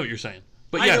 I know what you're saying.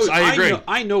 But yes, I agree.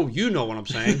 I know you know what I'm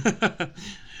saying.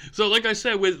 So, like I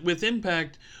said, with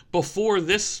Impact, before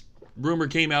this rumor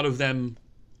came out of them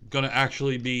going to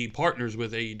actually be partners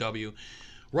with AEW,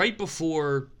 right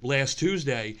before last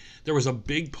Tuesday, there was a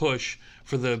big push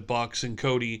for the Bucks and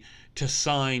Cody to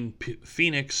sign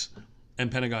Phoenix and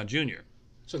Pentagon Jr.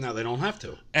 So now they don't have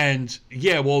to. And,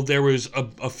 yeah, well, there was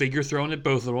a figure thrown at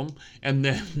both of them, and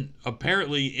then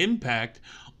apparently Impact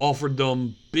offered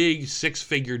them big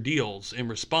six-figure deals in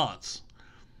response.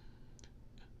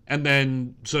 And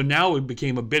then, so now it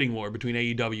became a bidding war between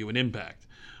AEW and Impact.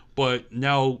 But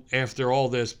now, after all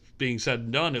this being said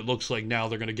and done, it looks like now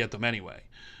they're going to get them anyway.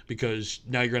 Because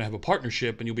now you're going to have a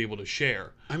partnership and you'll be able to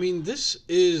share. I mean, this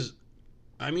is...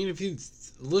 I mean, if you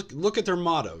look at their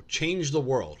motto, change the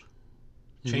world.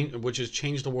 Which is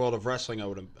change the world of wrestling, I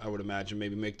would imagine.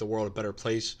 Maybe make the world a better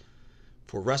place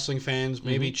for wrestling fans.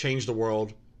 Maybe change the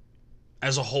world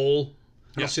as a whole.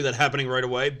 I don't see that happening right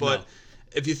away. But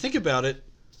if you think about it,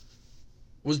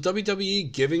 was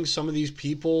WWE giving some of these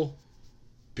people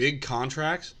big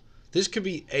contracts? This could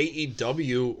be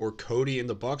AEW or Cody and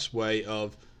the Bucks way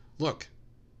of, look,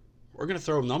 we're going to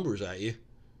throw numbers at you,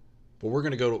 but we're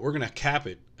going to cap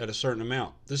it at a certain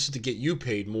amount. This is to get you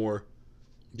paid more.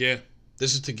 Yeah.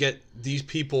 This is to get these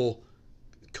people.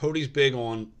 Cody's big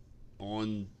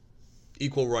on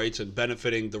equal rights and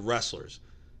benefiting the wrestlers.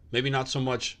 Maybe not so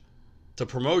much the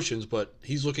promotions, but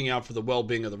he's looking out for the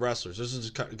well-being of the wrestlers. This is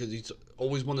because he's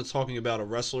always one that's talking about a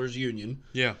wrestlers union.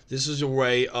 Yeah. This is a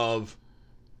way of,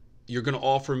 you're going to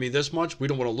offer me this much. We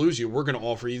don't want to lose you. We're going to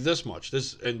offer you this much.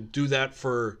 And do that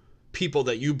for people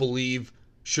that you believe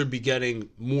should be getting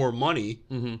more money.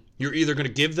 Mm-hmm. You're either going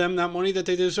to give them that money that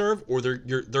they deserve, or they're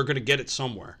going to get it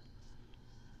somewhere.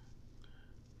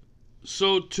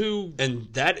 And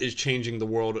that is changing the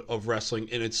world of wrestling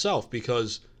in itself,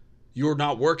 because you're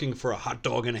not working for a hot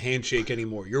dog and a handshake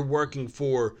anymore. You're working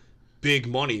for big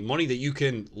money that you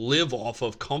can live off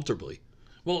of comfortably.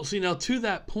 Well, see, now to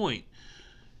that point,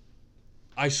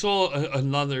 I saw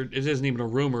another. It isn't even a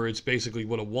rumor. It's basically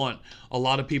what I want. A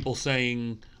lot of people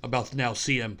saying about now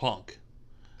CM Punk,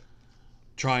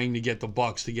 trying to get the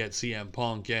Bucks to get CM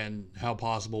Punk, and how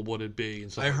possible would it be?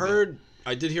 And stuff like that.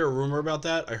 I did hear a rumor about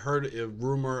that. I heard a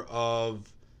rumor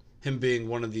of him being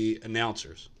one of the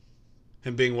announcers,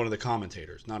 him being one of the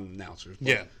commentators, not an announcer.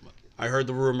 Yeah, I heard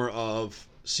the rumor of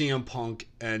CM Punk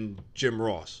and Jim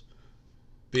Ross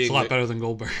being it's a lot better than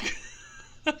Goldberg.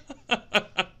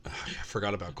 I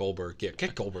forgot about Goldberg. Yeah,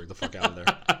 get Goldberg the fuck out of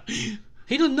there.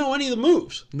 He doesn't know any of the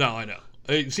moves. No, I know.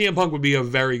 CM Punk would be a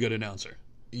very good announcer.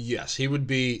 Yes, he would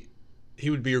be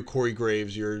your Corey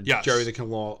Graves, your Yes. Jerry the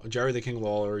King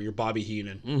Lawler, your Bobby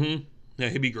Heenan. Yeah,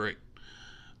 he'd be great.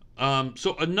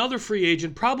 So another free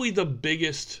agent, probably the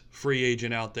biggest free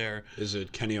agent out there, Is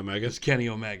it Kenny Omega? is Kenny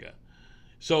Omega.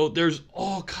 So there's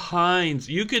all kinds.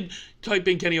 You could type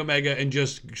in Kenny Omega and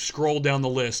just scroll down the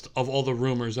list of all the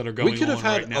rumors that are going on We could have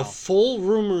had right now. a full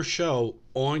rumor show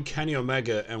on Kenny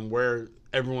Omega and where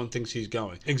everyone thinks he's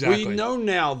going. Exactly. We know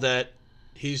now that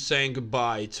he's saying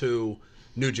goodbye to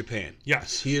New Japan.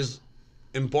 Yes. He is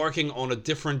embarking on a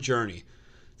different journey.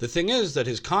 The thing is that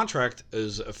his contract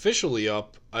is officially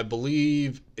up, I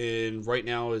believe, right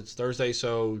now it's Thursday,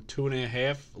 so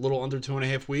a little under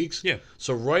 2.5 weeks. Yeah.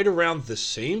 So right around the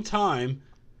same time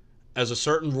as a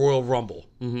certain Royal Rumble.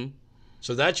 Mm-hmm.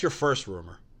 So that's your first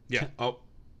rumor. Yeah.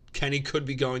 Kenny could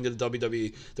be going to the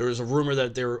WWE. There was a rumor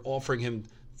that they were offering him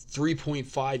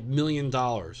 $3.5 million,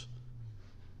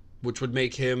 which would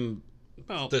make him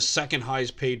Well, the second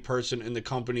highest paid person in the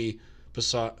company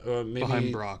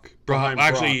behind Brock. behind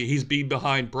Actually, Brock. he's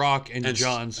behind Brock and and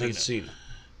John Cena And Cena.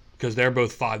 because they're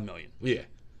both $5 million. Yeah. Not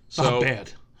So bad.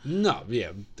 No,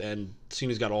 yeah, and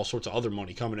Cena's got all sorts of other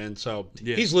money coming in, so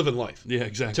Yeah. he's living life Yeah,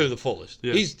 exactly. to the fullest.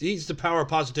 Yeah. He's the power of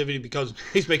positivity because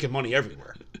he's making money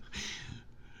everywhere.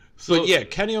 So But yeah,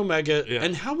 Kenny Omega. Yeah.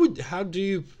 And how do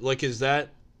you like? Is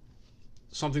that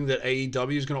something that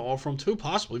AEW is going to offer him too?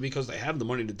 Possibly because they have the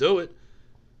money to do it.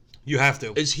 you have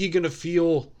to. Is he going to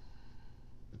feel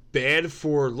bad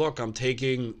for? Look, I'm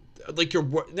taking like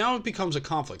now it becomes a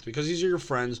conflict because these are your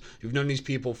friends. You've known these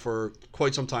people for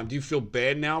quite some time. Do you feel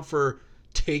bad now for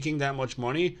taking that much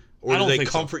money, or I do don't they think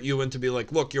so. comfort you into be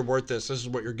like, look, you're worth this. This is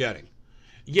what you're getting.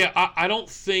 Yeah, I don't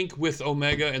think with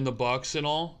Omega and the Bucks and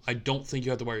all, I don't think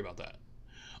you have to worry about that.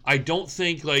 I don't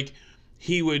think like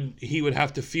he would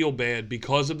have to feel bad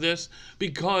because of this,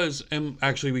 because, and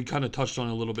actually we kind of touched on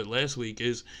it a little bit last week,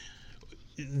 is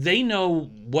they know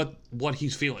what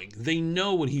he's feeling. They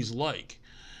know what he's like.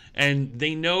 And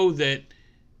they know that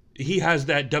he has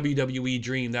that WWE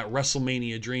dream, that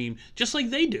WrestleMania dream, just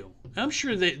like they do. I'm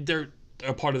sure they're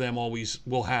a part of them always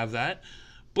will have that.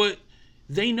 But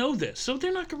they know this, so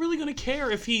they're not really going to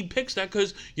care if he picks that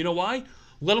because, you know why?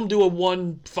 Let him do a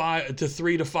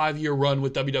 3 to 5 year run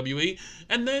with WWE,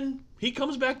 and then he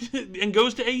comes back and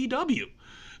goes to AEW.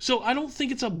 So I don't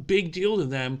think it's a big deal to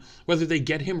them whether they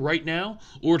get him right now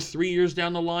or 3 years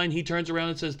down the line he turns around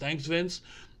and says, thanks, Vince,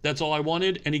 that's all I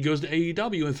wanted, and he goes to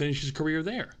AEW and finishes his career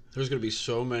there. There's going to be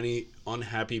so many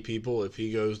unhappy people if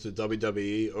he goes to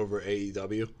WWE over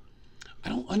AEW. I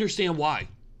don't understand why.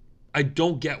 I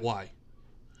don't get why.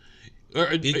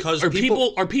 Because are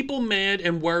people- people mad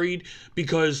and worried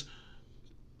because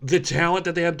the talent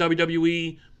that they have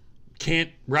WWE can't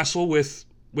wrestle with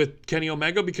Kenny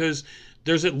Omega? Because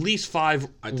there's at least 5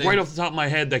 think- right off the top of my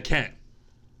head that can.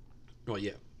 Well,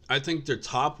 yeah. I think their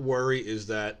top worry is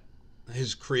that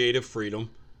his creative freedom.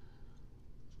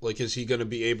 Like, is he going to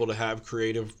be able to have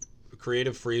creative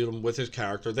freedom with his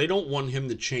character? They don't want him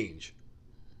to change.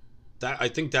 I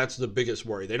think that's the biggest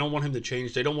worry. They don't want him to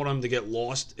change. They don't want him to get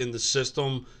lost in the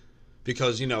system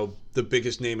because, you know, the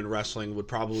biggest name in wrestling would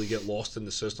probably get lost in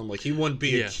the system. Like, he wouldn't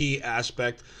be a key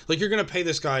aspect. Like, you're going to pay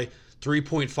this guy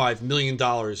 $3.5 million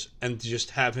and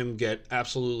just have him get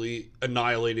absolutely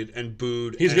annihilated and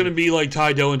booed. He's and going to be like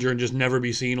Ty Dillinger and just never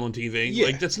be seen on TV. Yeah.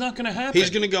 Like, that's not going to happen. He's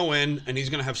going to go in and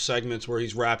he's going to have segments where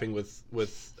he's rapping with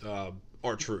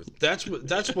R-Truth. That's what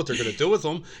they're going to do with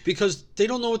him because they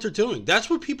don't know what they're doing. That's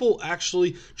what people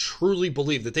actually truly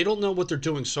believe, that they don't know what they're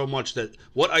doing so much that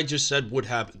what I just said would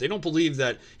happen. They don't believe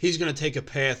that he's going to take a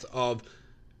path of,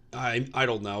 I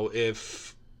don't know,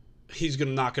 if he's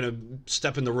not going to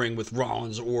step in the ring with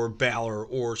Rollins or Balor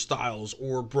or Styles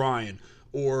or Bryan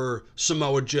or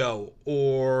Samoa Joe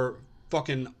or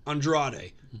fucking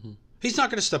Andrade. Mm-hmm. He's not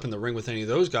going to step in the ring with any of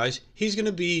those guys. He's going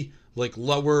to be like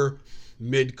lower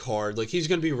mid-card. Like, he's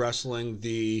going to be wrestling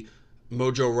the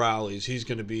Mojo Rawleys. He's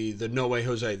going to be the No Way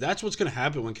Jose. That's what's going to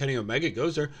happen when Kenny Omega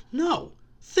goes there. No.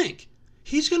 Think.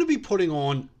 He's going to be putting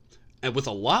on, and with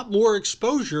a lot more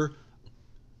exposure,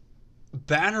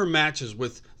 banner matches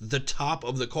with the top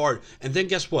of the card. And then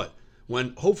guess what?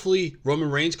 When hopefully Roman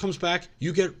Reigns comes back,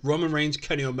 you get Roman Reigns,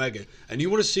 Kenny Omega. And you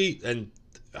want to see, and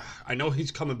I know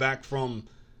he's coming back from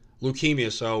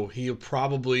leukemia, so he'll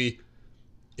probably,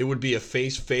 it would be a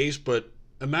face, but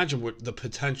imagine what the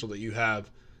potential that you have.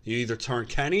 You either turn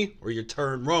Kenny or you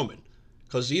turn Roman.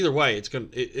 Because either way, it's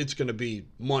gonna be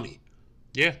money.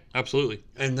 Yeah, absolutely.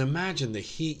 And imagine the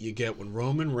heat you get when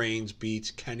Roman Reigns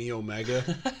beats Kenny Omega.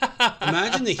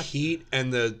 Imagine the heat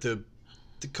and the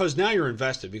because now you're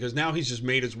invested, because now he's just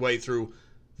made his way through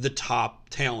the top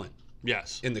talent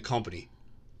Yes. in the company.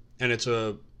 And it's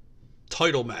a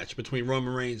title match between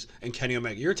Roman Reigns and Kenny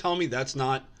Omega. You're telling me that's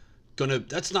not gonna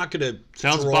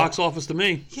Sounds draw. box office to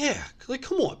me. Yeah, like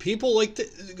come on, people. Like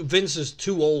Vince is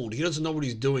too old. He doesn't know what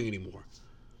he's doing anymore.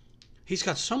 He's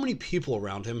got so many people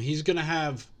around him. He's gonna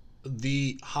have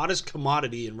the hottest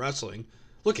commodity in wrestling.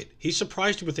 Look he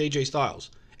surprised you with AJ Styles.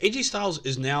 AJ Styles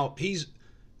is now, he's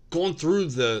gone through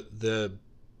the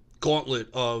gauntlet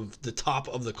of the top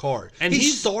of the card. And he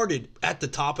he's started at the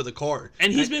top of the card.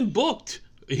 And he's been booked.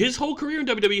 His whole career in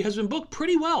WWE has been booked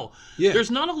pretty well. Yeah.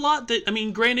 There's not a lot that, I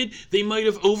mean, granted, they might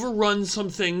have overrun some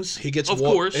things. He gets of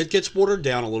course. It gets watered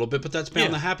down a little bit, but that's bound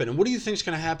Yeah. to happen. And what do you think is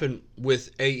going to happen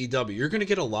with AEW? You're going to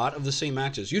get a lot of the same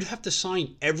matches. You'd have to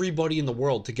sign everybody in the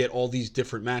world to get all these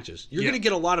different matches. You're Yeah. going to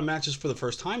get a lot of matches for the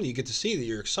first time that you get to see that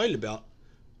you're excited about.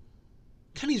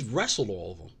 Kenny's wrestled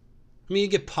all of them. I mean, you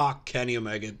get Pac, Kenny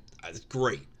Omega. It's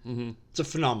great. Mm-hmm. It's a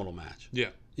phenomenal match. Yeah.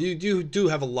 You do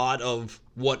have a lot of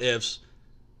what ifs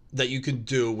that you can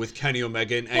do with Kenny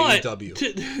Omega and But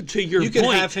AEW. to your You can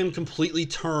point, have him completely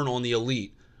turn on the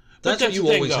Elite. but That's what you the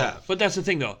thing, always though. have. But that's the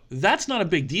thing, though. That's not a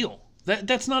big deal.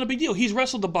 That's not a big deal. He's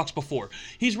wrestled the Bucks before.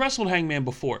 He's wrestled Hangman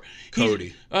before.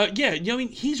 Cody. Yeah, you know, I mean,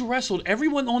 he's wrestled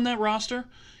everyone on that roster.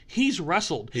 He's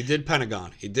wrestled. He did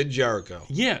Pentagon. He did Jericho.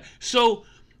 Yeah. So,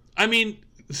 I mean,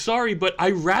 sorry, but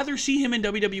I'd rather see him in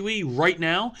WWE right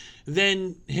now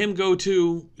than him go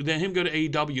to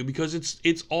AEW, because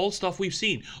it's all stuff we've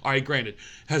seen. All right, granted,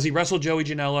 has he wrestled Joey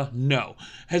Janela? No.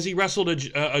 Has he wrestled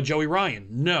a Joey Ryan?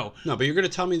 No. No, but you're going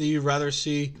to tell me that you'd rather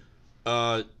see,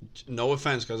 no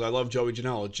offense, because I love Joey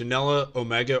Janela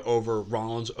Omega over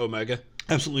Rollins Omega?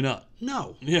 Absolutely not.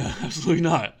 No. Yeah, absolutely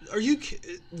not.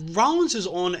 Rollins is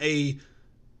on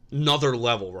another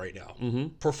level right now. Mm-hmm.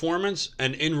 Performance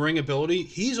and in-ring ability,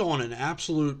 he's on an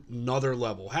absolute another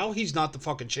level. How he's not the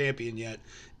fucking champion yet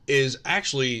is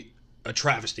actually a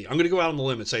travesty. I'm going to go out on the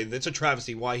limb and say it's a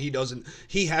travesty why he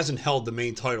hasn't held the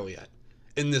main title yet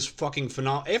in this fucking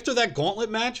phenomenal. After that gauntlet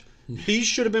match, he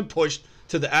should have been pushed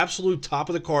to the absolute top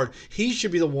of the card. He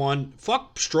should be the one.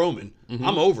 Fuck Strowman. Mm-hmm.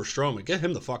 I'm over Strowman. Get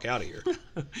him the fuck out of here.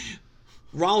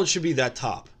 Rollins should be that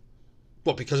top.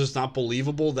 What, because it's not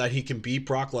believable that he can beat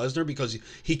Brock Lesnar because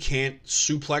he can't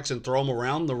suplex and throw him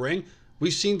around the ring?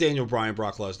 We've seen Daniel Bryan,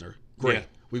 Brock Lesnar. Great. Yeah.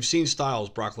 We've seen Styles,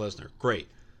 Brock Lesnar. Great.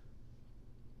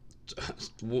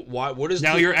 What is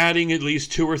Now you're adding at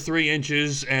least 2 or 3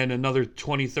 inches and another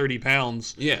 20, 30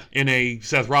 pounds Yeah. in a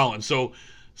Seth Rollins. So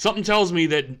something tells me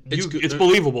that good- it's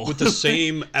believable. with the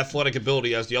same athletic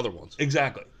ability as the other ones.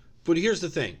 Exactly. But here's the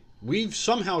thing. We've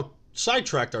somehow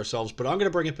sidetracked ourselves, but I'm going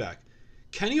to bring it back.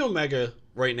 Kenny Omega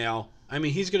right now, I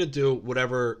mean, he's going to do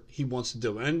whatever he wants to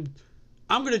do. And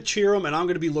I'm going to cheer him, and I'm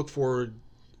going to look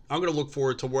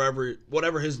forward to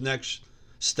whatever his next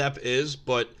step is.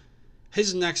 But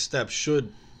his next step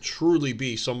should truly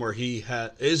be somewhere he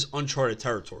is uncharted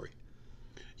territory.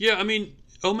 Yeah, I mean,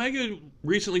 Omega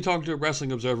recently talked to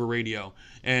Wrestling Observer Radio,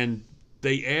 and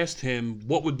they asked him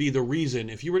what would be the reason,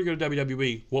 if you were to go to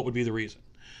WWE, what would be the reason?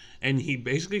 And he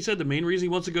basically said the main reason he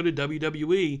wants to go to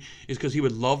WWE is because he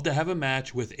would love to have a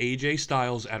match with AJ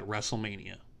Styles at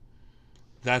WrestleMania.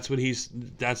 That's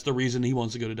the reason he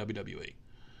wants to go to WWE.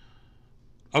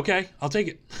 Okay, I'll take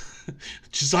it.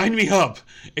 Just sign me up.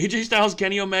 AJ Styles,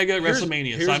 Kenny Omega at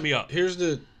WrestleMania. Sign me up. Here's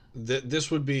this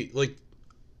would be like,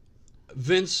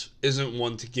 Vince isn't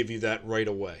one to give you that right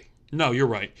away. No, you're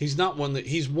right. He's not one that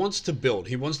he wants to build.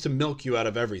 He wants to milk you out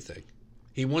of everything.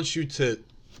 He wants you to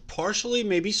partially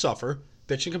maybe suffer,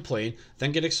 bitch and complain,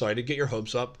 then get excited, get your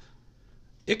hopes up.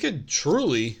 It could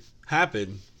truly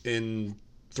happen in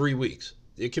 3 weeks.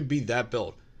 It could be that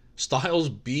build. Styles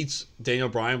beats Daniel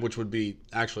Bryan, which would be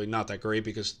actually not that great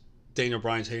because Daniel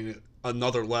Bryan's hitting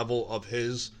another level of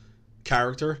his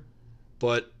character.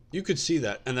 But you could see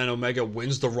that. And then Omega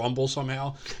wins the Rumble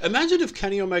somehow. Imagine if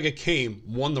Kenny Omega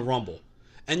won the Rumble.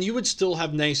 And you would still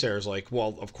have naysayers like,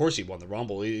 well, of course he won the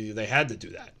Rumble. They had to do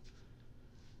that.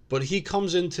 But he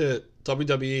comes into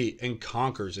WWE and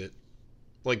conquers it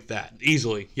like that.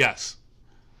 Easily, yes.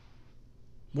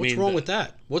 What's wrong with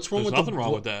that? What's wrong There's with nothing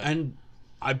wrong with that. And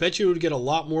I bet you would get a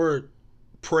lot more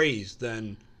praise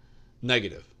than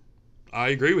negative. I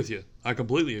agree with you. I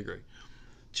completely agree.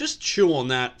 Just chew on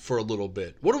that for a little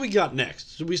bit. What do we got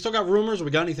next? So we still got rumors, or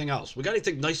we got anything else? We got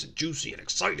anything nice and juicy and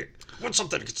exciting? What's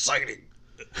something exciting?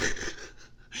 Give me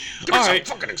All something right.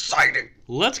 fucking exciting.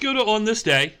 Let's go to On This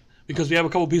Day, because we have a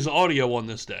couple pieces of audio on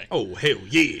this day. Oh, hell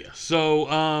yeah.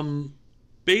 So,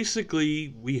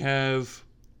 basically, we have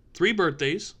 3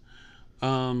 birthdays.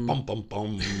 Bum, bum,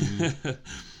 bum.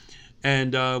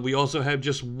 And we also have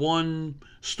just one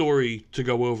story to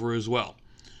go over as well.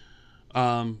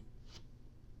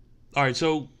 All right,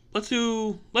 so let's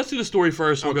do the story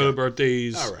first. We'll go to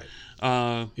birthdays. All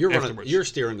right. Afterwards. You're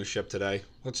steering the ship today.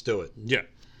 Let's do it. Yeah.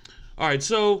 All right,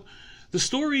 so the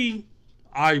story,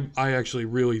 I actually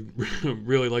really,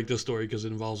 really like this story because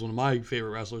it involves one of my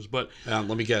favorite wrestlers, but Let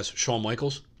me guess. Shawn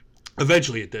Michaels?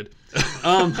 eventually it did.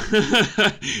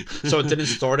 So it didn't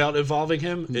start out involving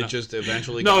him? It just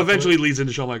eventually got No, to eventually it? it leads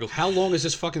into Shawn Michaels. How long is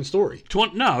this fucking story?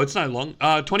 No, it's not long.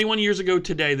 21 years ago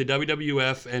today, the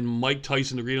WWF and Mike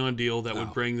Tyson agreed on a deal that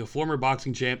would bring the former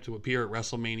boxing champ to appear at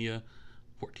WrestleMania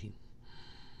 14.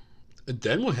 And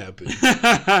then what happened?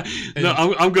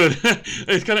 No, I'm good.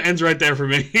 It kind of ends right there for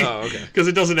me. Oh, okay. Because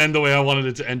it doesn't end the way I wanted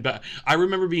it to end. Back. I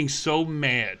remember being so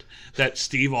mad that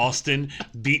Steve Austin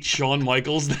beat Shawn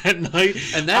Michaels that night.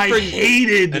 And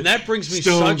that brings me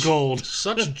Stone Cold.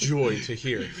 such joy to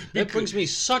hear. That brings me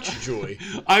such joy.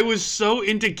 I was so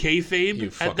into kayfabe You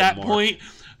at fucking that mark. point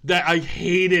that I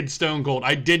hated Stone Cold.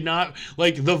 I did not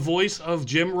like the voice of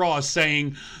Jim Ross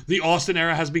saying the Austin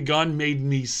era has begun made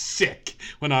me sick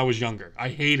when I was younger. I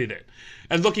hated it.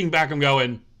 And looking back, I'm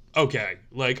going, okay,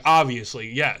 like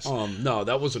obviously, yes. No,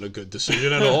 that wasn't a good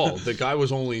decision at all. The guy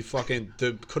was only fucking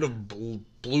could have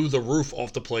blew the roof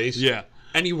off the place. Yeah.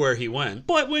 Anywhere he went.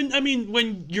 But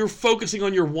when you're focusing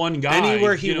on your one guy,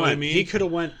 Anywhere he you know went. what I mean? He could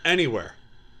have went anywhere.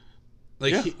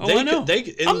 Like Yeah. they I know.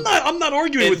 I'm not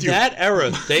arguing in with you. that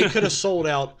era, they could have sold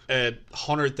out at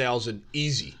 100,000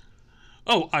 easy.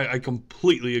 Oh, I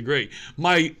completely agree.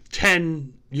 My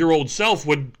 10-year-old self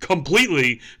would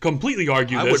completely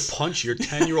argue I this. would punch your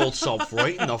 10-year-old self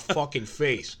right in the fucking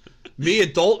face.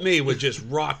 Adult me, would just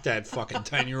rock that fucking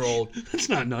 10-year-old. That's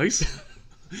not nice.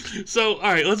 So,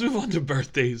 all right, let's move on to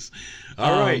birthdays.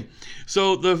 All right.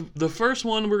 So the first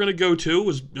one we're going to go to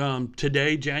was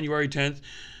today, January 10th.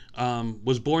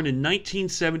 Was born in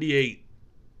 1978.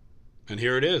 And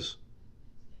here it is.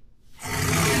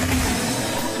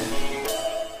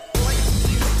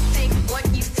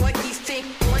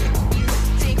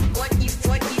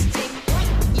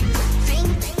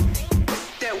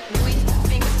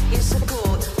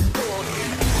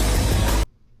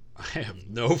 I have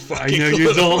no fucking I know clue.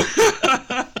 you don't.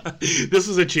 This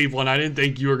was a cheap one. I didn't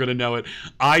think you were going to know it.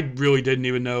 I really didn't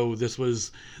even know this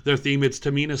was their theme. It's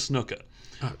Tamina Snuka.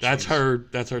 Oh, That's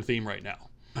jeez. her theme right now.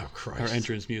 Oh, Christ. Her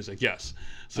entrance music, yes.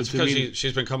 So It's because Tamina-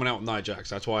 she's been coming out with Nijax.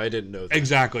 That's why I didn't know that.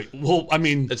 Exactly. Well, I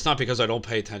mean, It's not because I don't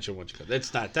pay attention when she comes.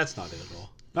 That's not it at all.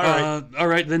 All right. all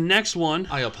right. The next one.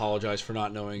 I apologize for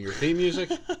not knowing your theme music.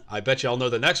 I bet you I'll know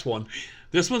the next one.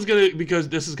 This one's gonna because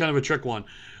this is kind of a trick one.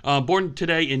 Born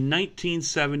today in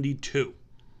 1972.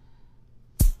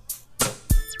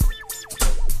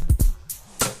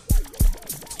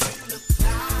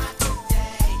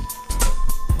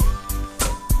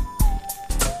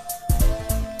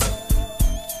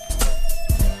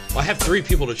 I have 3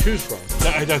 people to choose from.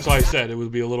 That's why I said it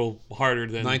would be a little harder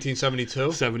than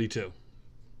 1972. 72.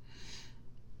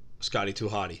 Scotty Too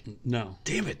Hottie. No,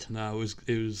 Damn it. no, it was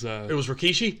It was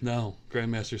Rikishi. no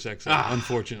Grandmaster Sexay, Ah.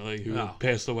 unfortunately, who No.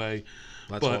 passed away.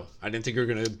 That's But- all. I didn't think you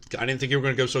were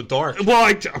gonna go so dark.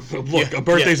 Well, look, a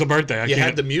birthday's a birthday. I You can't.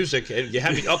 had the music. You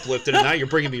had me uplifted, and now you're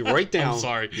bringing me right down. I'm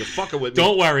sorry. You're fucking with me.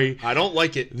 Don't worry. I don't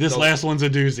like it. This Don't- last one's a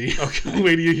doozy. Okay.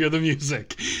 Wait till you hear the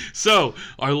music. So,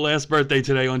 our last birthday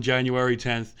today on January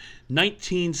 10th,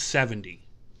 1970.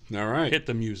 All right. Hit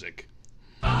the music.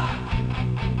 I'm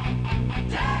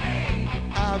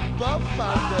buff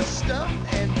on the stuff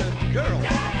and the girls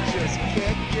just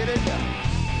can't get enough.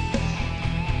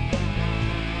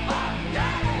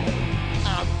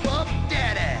 I'm Buff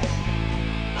Daddy.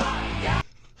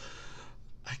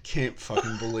 I can't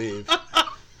fucking believe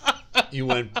you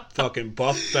went fucking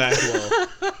Buff Bagwell.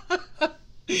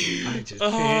 I just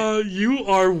can't. You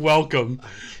are welcome.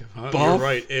 You're Buff.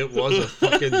 right. It was a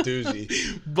fucking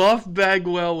doozy. Buff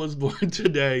Bagwell was born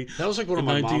today. That was like one of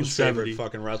my mom's 1970. favorite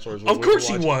fucking wrestlers. Of when we course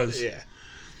were he watching- was. Yeah.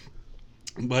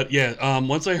 But yeah,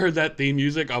 once I heard that theme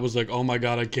music, I was like, oh my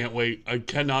god, I can't wait. I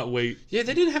cannot wait. Yeah,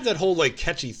 they didn't have that whole like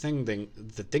catchy thing. They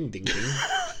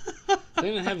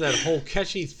didn't have that whole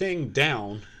catchy thing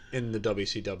down in the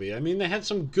WCW. I mean, they had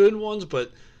some good ones,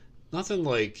 but Nothing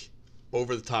like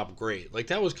over the top great. Like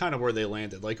that was kind of where they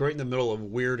landed. Like right in the middle of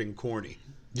weird and corny.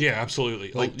 Yeah,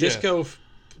 absolutely. Like yeah.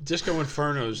 Disco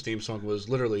Inferno's theme song was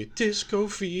literally Disco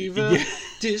Fever,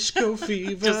 Disco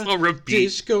Fever, Just a repeat.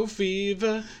 Disco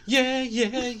Fever, yeah,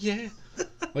 yeah, yeah.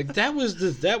 Like that was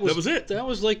it. That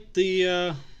was like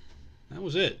the that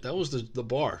was it. That was the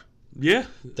bar. Yeah.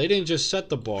 They didn't just set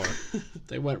the bar;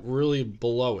 they went really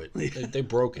below it. They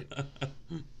broke it.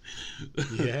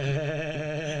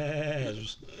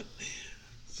 Yes.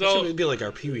 So it'd be like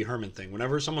our Pee Wee Herman thing.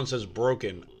 Whenever someone says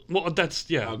broken, well,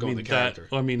 that's I'll go in the character.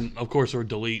 I mean, of course, or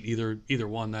delete either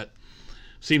one. That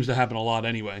seems to happen a lot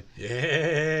anyway.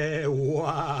 yeah,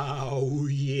 wow,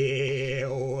 yeah,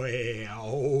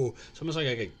 wow. It's almost like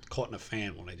I get caught in a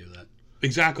fan when I do that.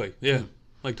 Exactly. Yeah.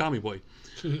 Like Tommy Boy.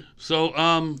 So,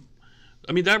 I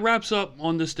mean, that wraps up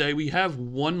on this day. We have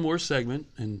one more segment,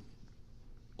 and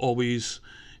always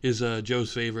is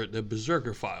Joe's favorite, the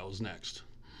Berserker Files, next.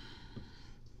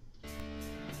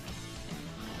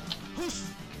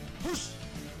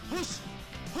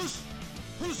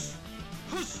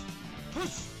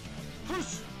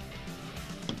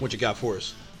 What you got for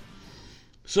us?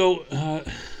 So,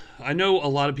 I know a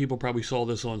lot of people probably saw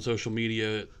this on social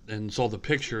media and saw the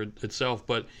picture itself,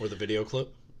 but Or the video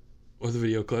clip? or the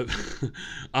video clip.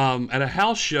 At a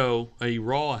house show, a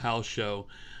Raw house show,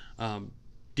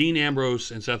 Dean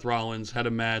Ambrose and Seth Rollins had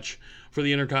a match for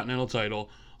the Intercontinental title.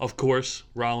 Of course,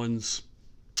 Rollins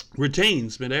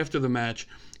retains, but after the match,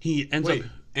 he ends Wait, up...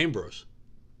 Ambrose.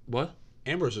 What?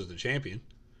 Ambrose is the champion.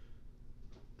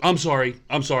 I'm sorry.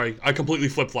 I completely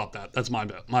flip-flopped that. That's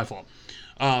my fault.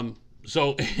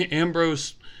 So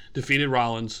Ambrose defeated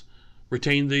Rollins,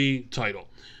 retained the title.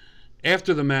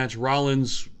 After the match,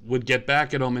 Rollins would get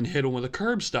back at him and hit him with a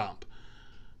curb stomp.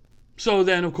 So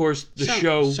then, of course, the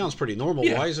show... Sounds pretty normal.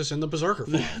 Yeah. Why is this in the Berserker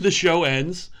file? The show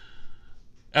ends.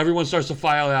 Everyone starts to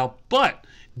file out. But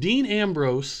Dean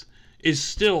Ambrose is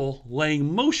still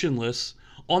laying motionless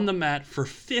on the mat for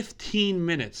 15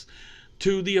 minutes,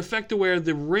 to the effect of where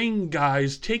the ring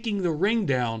guys taking the ring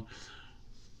down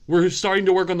were starting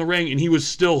to work on the ring, and he was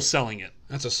still selling it.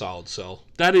 That's a solid sell.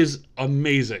 That is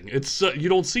amazing. It's you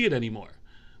don't see it anymore.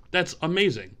 That's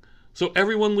amazing. So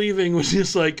everyone leaving was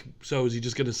just like, so is he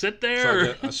just going to sit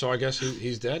there? So I guess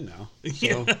he's dead now.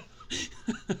 So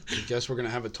I guess we're going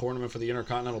to have a tournament for the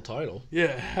Intercontinental title.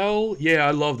 Yeah, hell yeah,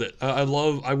 I loved it.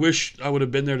 I wish I would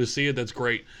have been there to see it. That's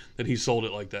great that he sold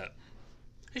it like that.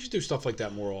 They should do stuff like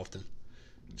that more often.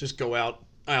 Just go out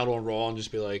on Raw and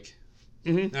just be like,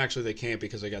 actually they can't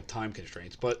because they got time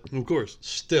constraints. But Of course.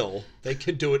 still, they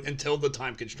could do it until the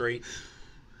time constraint.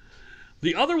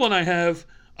 The other one I have,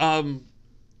 I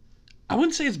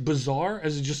wouldn't say it's bizarre,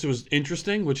 as it was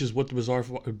interesting, which is what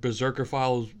the Berserker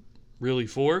File is really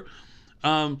for.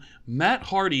 Matt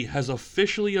Hardy has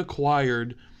officially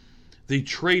acquired the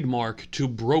trademark to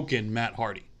Broken Matt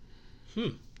Hardy.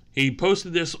 He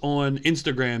posted this on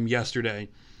Instagram yesterday,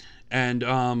 and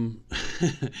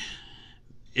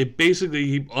it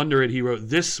basically, under it, he wrote,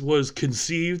 "This was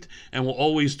conceived and will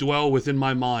always dwell within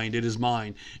my mind. It is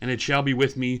mine, and it shall be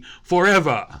with me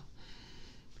forever."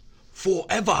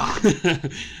 Forever.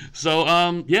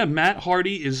 So, yeah, Matt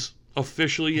Hardy is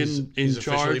officially in charge.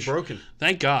 Officially broken.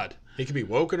 Thank God. He could be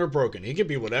woken or broken. He could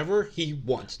be whatever he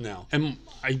wants now. And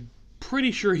I'm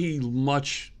pretty sure he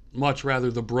much rather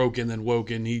the broken than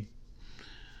woken.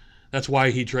 That's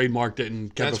why he trademarked it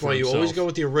and kept it for That's why you himself. always go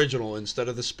with the original instead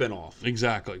of the spin-off.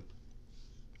 Exactly.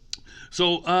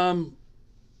 So,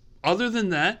 other than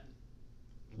that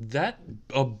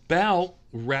about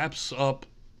wraps up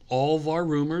all of our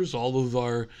rumors, all of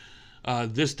our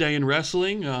This Day in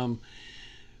Wrestling.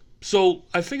 So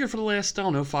I figured for the last,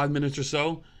 5 minutes or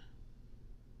so,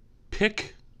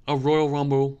 pick a Royal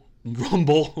Rumble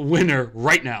winner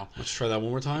right now. Let's try that one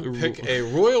more time. Pick a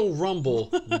Royal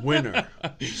Rumble winner.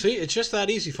 See, it's just that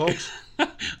easy, folks.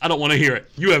 I don't want to hear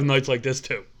it. You have nights like this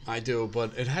too. I do,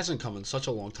 but it hasn't come in such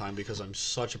a long time because I'm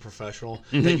such a professional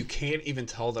that you can't even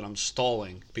tell that I'm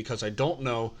stalling because I don't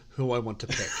know who I want to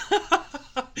pick.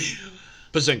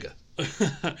 Bazinga.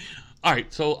 All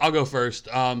right, so I'll go first.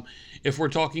 If we're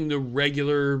talking the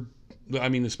regular,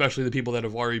 especially the people that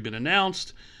have already been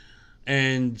announced,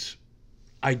 and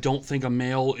I don't think a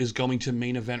male is going to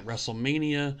main event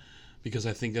WrestleMania because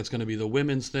I think that's going to be the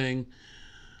women's thing.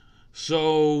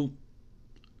 So,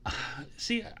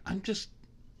 see, I'm just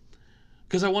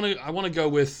because I want to go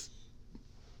with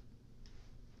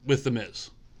The Miz.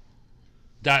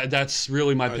 That's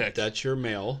really my pick. That's your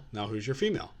male. Now who's your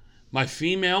female? My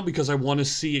female, because I want to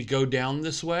see it go down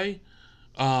this way,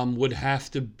 would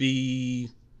have to be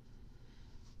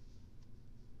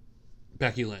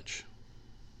Becky Lynch.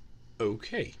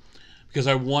 Okay. because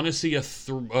I want to see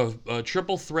a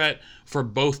triple threat for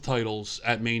both titles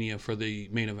at Mania for the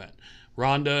main event.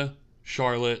 Ronda,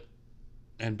 Charlotte,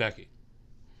 and Becky.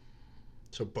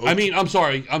 So both. I mean, I'm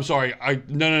sorry.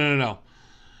 No.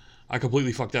 I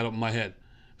completely fucked that up in my head.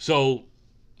 So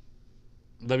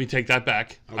let me take that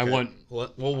back. Okay. I want.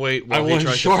 We'll wait I while he want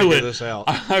tries to Charlotte. figure this out.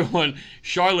 I want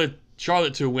Charlotte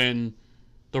to win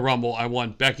the Rumble. I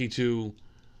want Becky to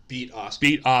Beat Asuka.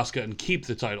 beat Asuka and keep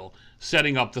the title,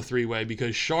 setting up the three-way,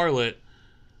 because Charlotte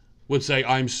would say,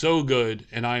 I'm so good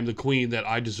and I'm the queen that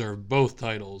I deserve both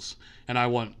titles and I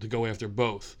want to go after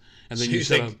both. And then So you you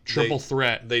set a think triple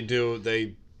threat,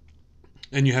 They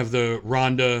and you have the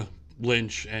Ronda,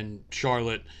 Lynch, and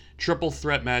Charlotte triple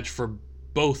threat match for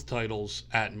both titles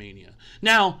at Mania.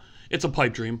 Now, it's a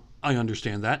pipe dream. I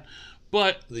understand that.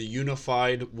 But, the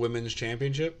unified women's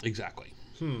championship. exactly.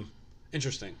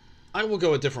 Interesting. I will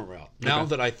go a different route. Now Okay.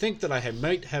 that I think that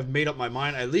might have made up my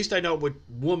mind, at least I know what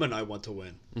woman I want to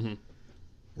win. Mm-hmm.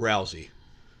 Rousey.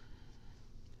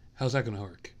 How's that going to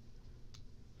work?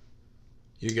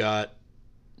 You got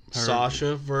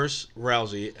Sasha versus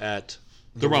Rousey at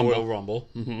The Royal Rumble. Rumble.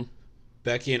 Mm-hmm.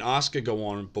 Becky and Asuka go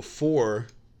on before,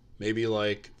 maybe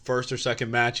like first or second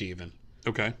match even.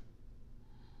 Okay.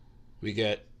 We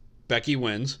get Becky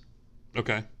wins,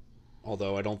 Okay.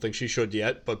 although I don't think she should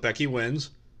yet, but Becky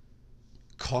wins.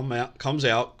 Comes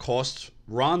out, costs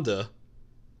Ronda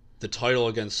the title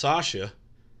against Sasha.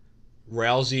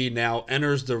 Rousey now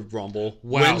enters the Rumble,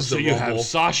 Wow, wins so the you Rumble. have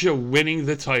Sasha winning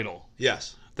the title.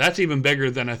 Yes. That's even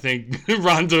bigger than I think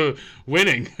Ronda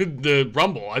winning the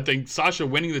Rumble. I think Sasha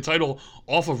winning the title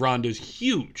off of Ronda is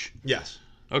huge. Yes.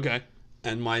 Okay.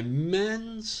 And my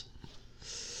men's...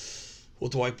 Well,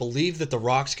 do I believe that The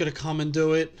Rock's going to come and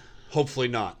do it? Hopefully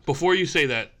not. Before you say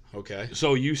that, Okay.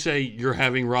 so you say you're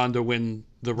having Ronda win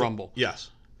the Rumble. Yes.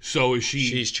 So is she...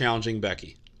 She's challenging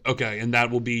Becky. Okay, and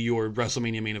that will be your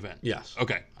WrestleMania main event. Yes.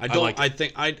 Okay. I don't. like it. I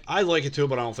think I like it too,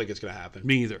 but I don't think it's going to happen.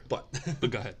 Me either. But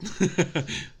But go ahead.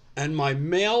 and my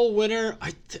male winner,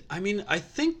 I mean, I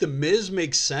think The Miz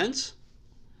makes sense,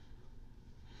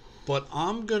 but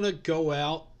I'm gonna go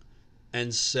out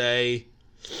and say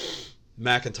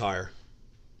McIntyre.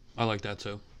 I like that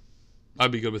too.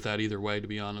 I'd be good with that either way, to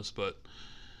be honest. But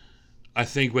I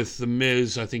think with the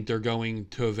Miz, I think they're going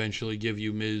to eventually give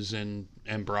you Miz and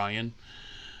Bryan.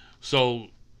 So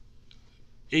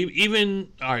even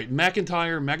all right,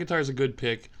 McIntyre's a good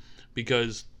pick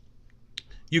because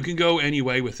you can go any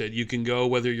way with it. You can go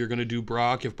whether you're going to do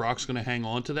Brock, if Brock's going to hang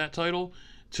on to that title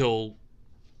till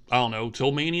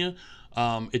till Mania.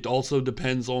 It also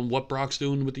depends on what Brock's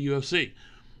doing with the UFC.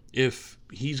 If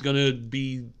he's going to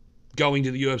be going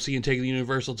to the UFC and taking the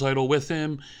Universal title with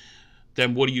him,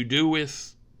 then what do you do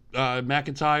with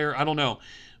McIntyre? I don't know.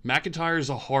 McIntyre is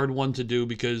a hard one to do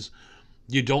because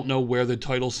you don't know where the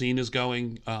title scene is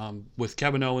going. With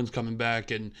Kevin Owens coming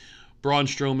back and Braun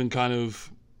Strowman kind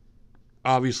of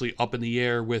obviously up in the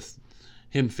air with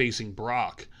him facing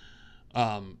Brock,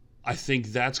 I think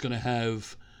that's going to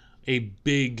have a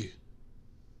big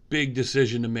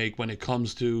decision to make when it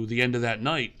comes to the end of that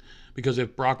night. Because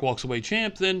if Brock walks away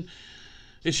champ, then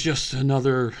it's just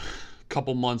another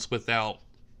couple months without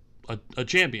a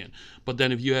champion. But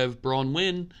then if you have Braun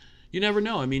win, you never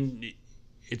know. I mean,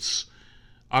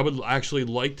 I would actually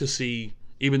like to see,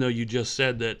 even though you just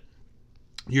said that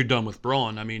you're done with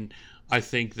Braun, I mean, I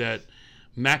think that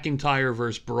McIntyre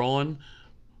versus Braun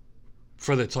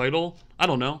for the title, I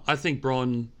don't know. I think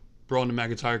Braun and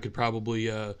McIntyre could probably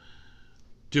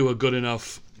do a good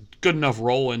enough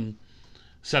role in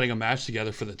setting a match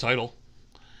together for the title.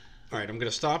 All right, I'm going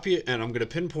to stop you, and I'm going to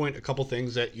pinpoint a couple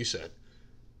things that you said.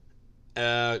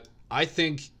 I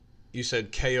think you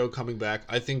said KO coming back.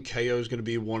 I think KO is going to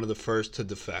be one of the first to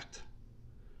defect.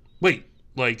 Wait,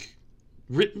 like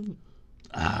written?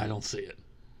 I don't see it.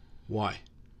 Why?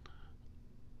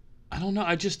 I don't know.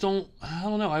 I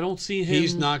don't know. I don't see him.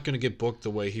 He's not going to get booked the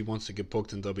way he wants to get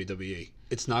booked in WWE.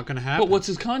 It's not going to happen. But what's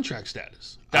his contract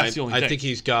status? That's the only thing.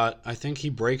 I think he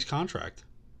breaks contract.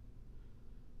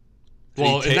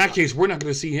 Well, in that case, we're not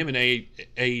going to see him in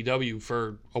AEW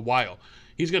for a while.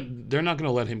 They're not going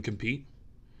to let him compete.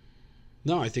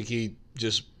 No, I think he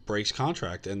just breaks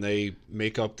contract, and they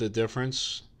make up the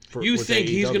difference. You with think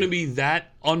he's AEW. going to be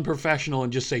that unprofessional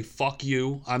and just say, fuck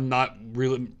you, I'm not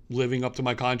really living up to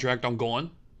my contract, I'm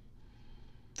going?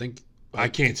 I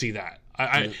can't see that.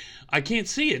 I can't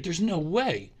see it. There's no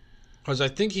way. Because I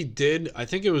think he did. I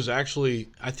think he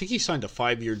signed a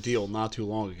 5-year deal not too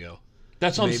long ago.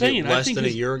 That's what I'm Maybe saying. Less I think than a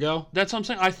year ago? That's what I'm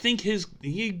saying. I think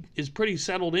he is pretty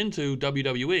settled into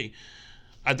WWE.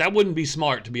 That wouldn't be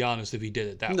smart, to be honest, if he did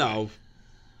it that way. No.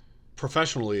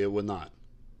 Professionally, it would not.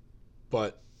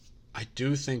 but I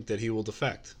do think that he will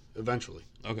defect eventually.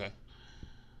 Okay.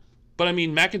 But I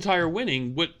mean, McIntyre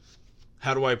winning. What?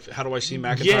 How do I see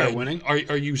McIntyre winning?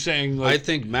 Are you saying I like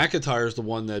think McIntyre is the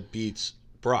one that beats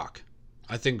Brock.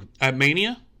 I think, at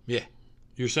Mania? yeah.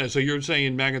 You're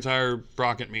saying McIntyre,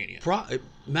 Brock at Mania?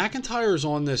 McIntyre is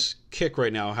on this kick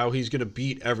right now, how he's going to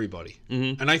beat everybody.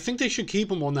 Mm-hmm. And I think they should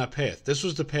keep him on that path. This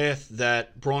was the path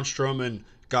that Braun Strowman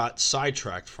got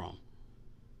sidetracked from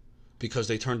because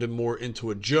they turned him more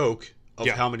into a joke of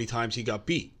how many times he got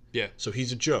beat. Yeah. So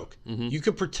he's a joke. Mm-hmm. You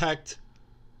could protect...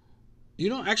 You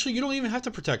don't even have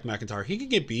to protect McIntyre. He can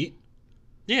get beat.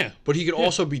 Yeah. But he could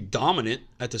also be dominant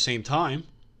at the same time.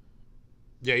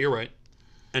 Yeah, you're right.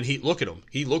 And look at him.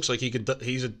 He looks like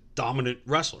he's a dominant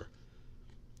wrestler.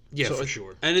 Yeah, for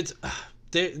sure. And it's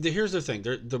here's the thing.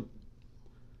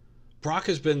 Brock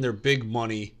has been their big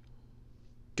money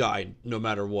guy no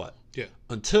matter what. Yeah.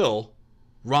 Until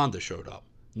Ronda showed up.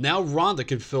 Now Ronda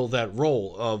can fill that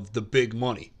role of the big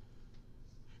money.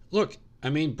 Look, I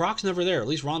mean, Brock's never there. At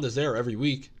least Ronda's there every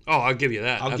week. Oh, I'll give you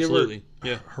that. I'll Absolutely.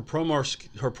 Give her, her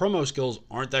promo skills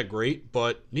aren't that great,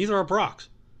 but neither are Brock's.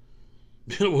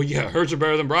 Well, yeah, hers are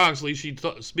better than Brock's. At least she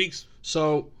speaks.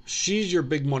 So she's your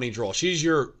big money draw. She's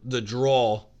the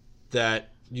draw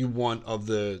that you want of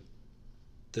the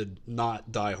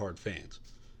not diehard fans.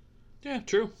 Yeah,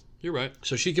 true. You're right.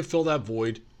 So she could fill that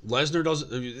void. Lesnar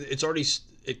doesn't.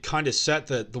 It kind of set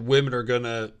that the women are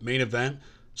gonna main event.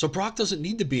 So Brock doesn't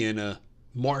need to be in a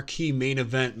marquee main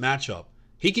event matchup.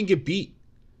 He can get beat.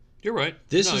 You're right.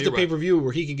 This is the pay-per-view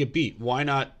where he can get beat. Why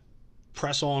not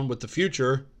press on with the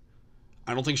future?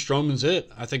 I don't think Strowman's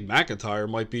it. I think McIntyre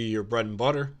might be your bread and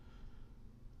butter.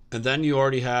 And then you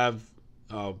already have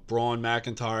Braun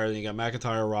McIntyre. Then you got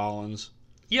McIntyre Rollins.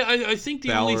 Yeah, I think the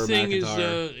Balor, only thing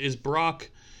McIntyre. is Brock.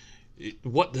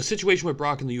 What the situation with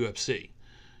Brock in the UFC?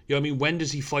 You know what I mean? When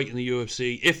does he fight in the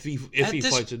UFC? If he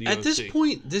fights in the UFC? At this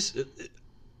point,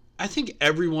 I think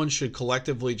everyone should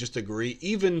collectively just agree,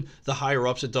 even the higher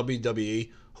ups at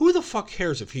WWE, who the fuck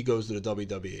cares if he goes to the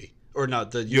WWE? Or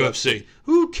not, the UFC.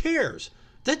 Who cares?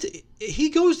 He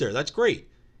goes there. That's great.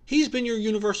 He's been your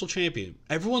Universal Champion.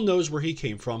 Everyone knows where he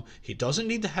came from. He doesn't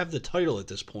need to have the title at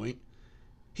this point.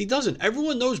 He doesn't.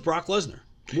 Everyone knows Brock Lesnar.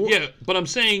 Yeah, but I'm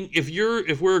saying if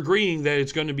we're agreeing that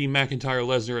it's going to be McIntyre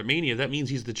Lesnar at Mania, that means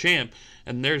he's the champ,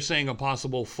 and they're saying a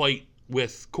possible fight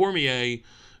with Cormier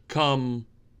come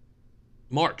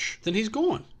March. Then he's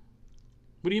gone.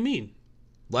 What do you mean?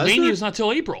 Lesnar? Mania's not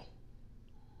till April.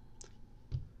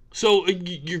 So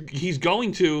he's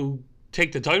going to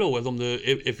take the title with him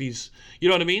if he's, you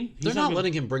know what I mean? They're not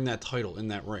letting him bring that title in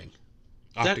that ring.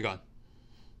 Octagon.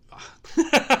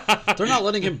 They're not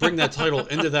letting him bring that title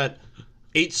into that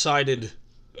 8-sided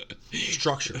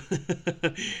structure.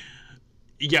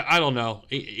 Yeah, I don't know.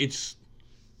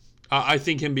 I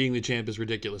think him being the champ is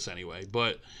ridiculous anyway.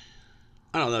 But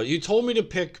I don't know. You told me to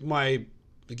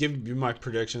give you my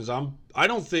predictions. I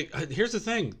don't think. Here's the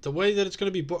thing: the way that it's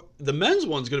going to be, the men's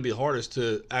one's going to be the hardest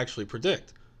to actually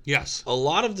predict. Yes, a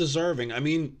lot of deserving. I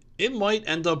mean, it might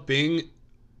end up being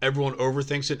everyone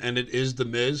overthinks it, and it is the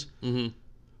Miz. Mm-hmm.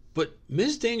 But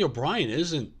Miz Daniel Bryan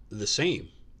isn't the same.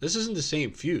 This isn't the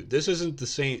same feud. This isn't the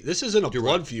same. This isn't a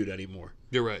blood feud anymore.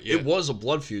 You're right. Yeah. It was a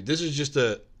blood feud. This is just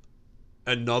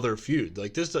another feud.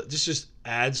 Like this just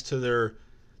adds to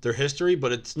their history,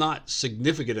 but it's not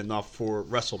significant enough for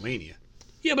WrestleMania.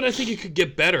 Yeah, but I think it could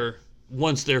get better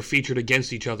once they're featured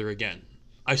against each other again.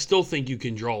 I still think you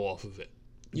can draw off of it.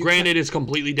 Granted, it's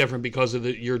completely different because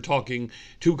you're talking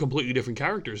two completely different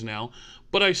characters now,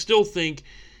 but I still think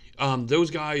those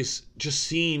guys just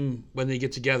seem, when they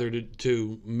get together,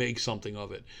 to make something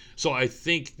of it. So I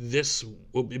think this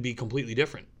will be completely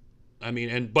different. I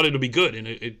mean, but it'll be good and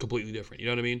it completely different. You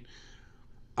know what I mean?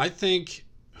 I think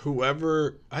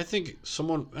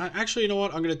someone. Actually, you know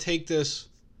what? I'm going to take this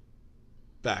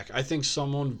back. I think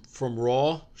someone from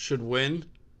Raw should win,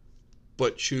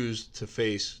 but choose to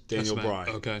face Daniel Bryan.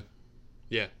 Okay.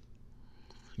 Yeah.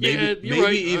 Maybe you're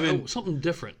right. Even something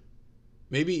different.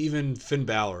 Maybe even Finn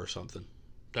Balor or something.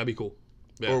 That'd be cool.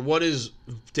 Yeah. Or what is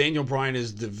Daniel Bryan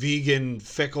is the vegan,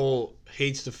 fickle,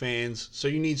 hates the fans. So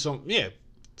you need some. Yeah,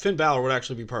 Finn Balor would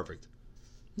actually be perfect.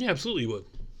 Yeah, absolutely would.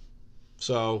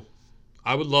 So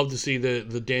I would love to see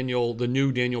the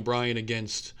new Daniel Bryan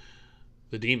against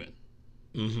the Demon.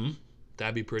 Mm-hmm.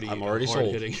 That'd be pretty. I'm already hard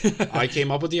sold. Hitting. I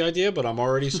came up with the idea, but I'm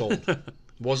already sold.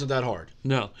 Wasn't that hard.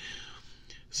 No.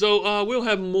 So we'll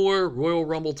have more Royal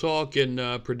Rumble talk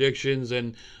and predictions,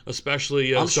 and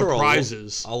especially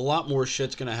surprises. Sure a lot more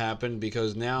shit's gonna happen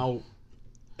because now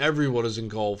everyone is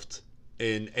engulfed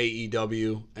in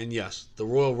AEW, and yes, the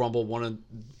Royal Rumble, one of,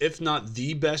 if not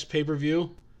the best pay-per-view,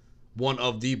 one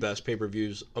of the best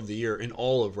pay-per-views of the year in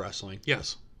all of wrestling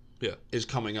Yes. Yeah. is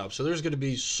coming up. So there's going to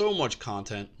be so much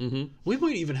content. Mm-hmm. We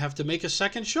might even have to make a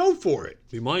second show for it.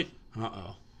 We might.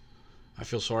 Uh-oh. I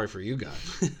feel sorry for you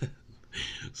guys.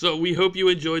 So we hope you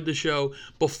enjoyed the show.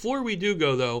 Before we do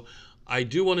go, though, I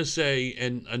do want to say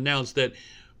and announce that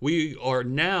we are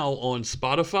now on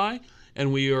Spotify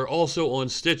and we are also on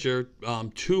Stitcher.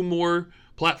 2 more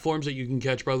platforms that you can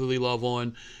catch Brotherly Love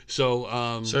on.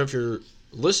 So, So if you're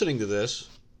listening to this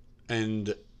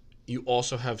and you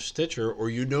also have Stitcher or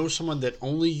you know someone that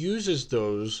only uses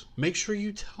those, make sure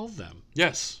you tell them.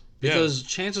 yes. Because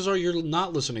chances are you're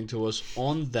not listening to us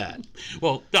on that.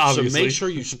 Well, So obviously. make sure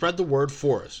you spread the word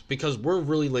for us because we're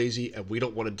really lazy and we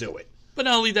don't want to do it. But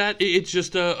not only that, it's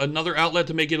just another outlet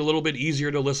to make it a little bit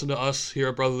easier to listen to us here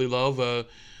at Brotherly Love.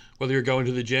 Whether you're going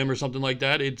to the gym or something like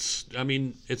that, it's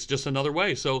just another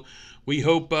way. So we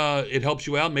hope it helps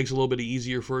you out, makes it a little bit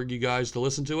easier for you guys to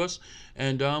listen to us.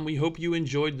 And we hope you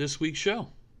enjoyed this week's show.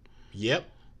 Yep.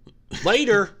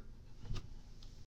 Later.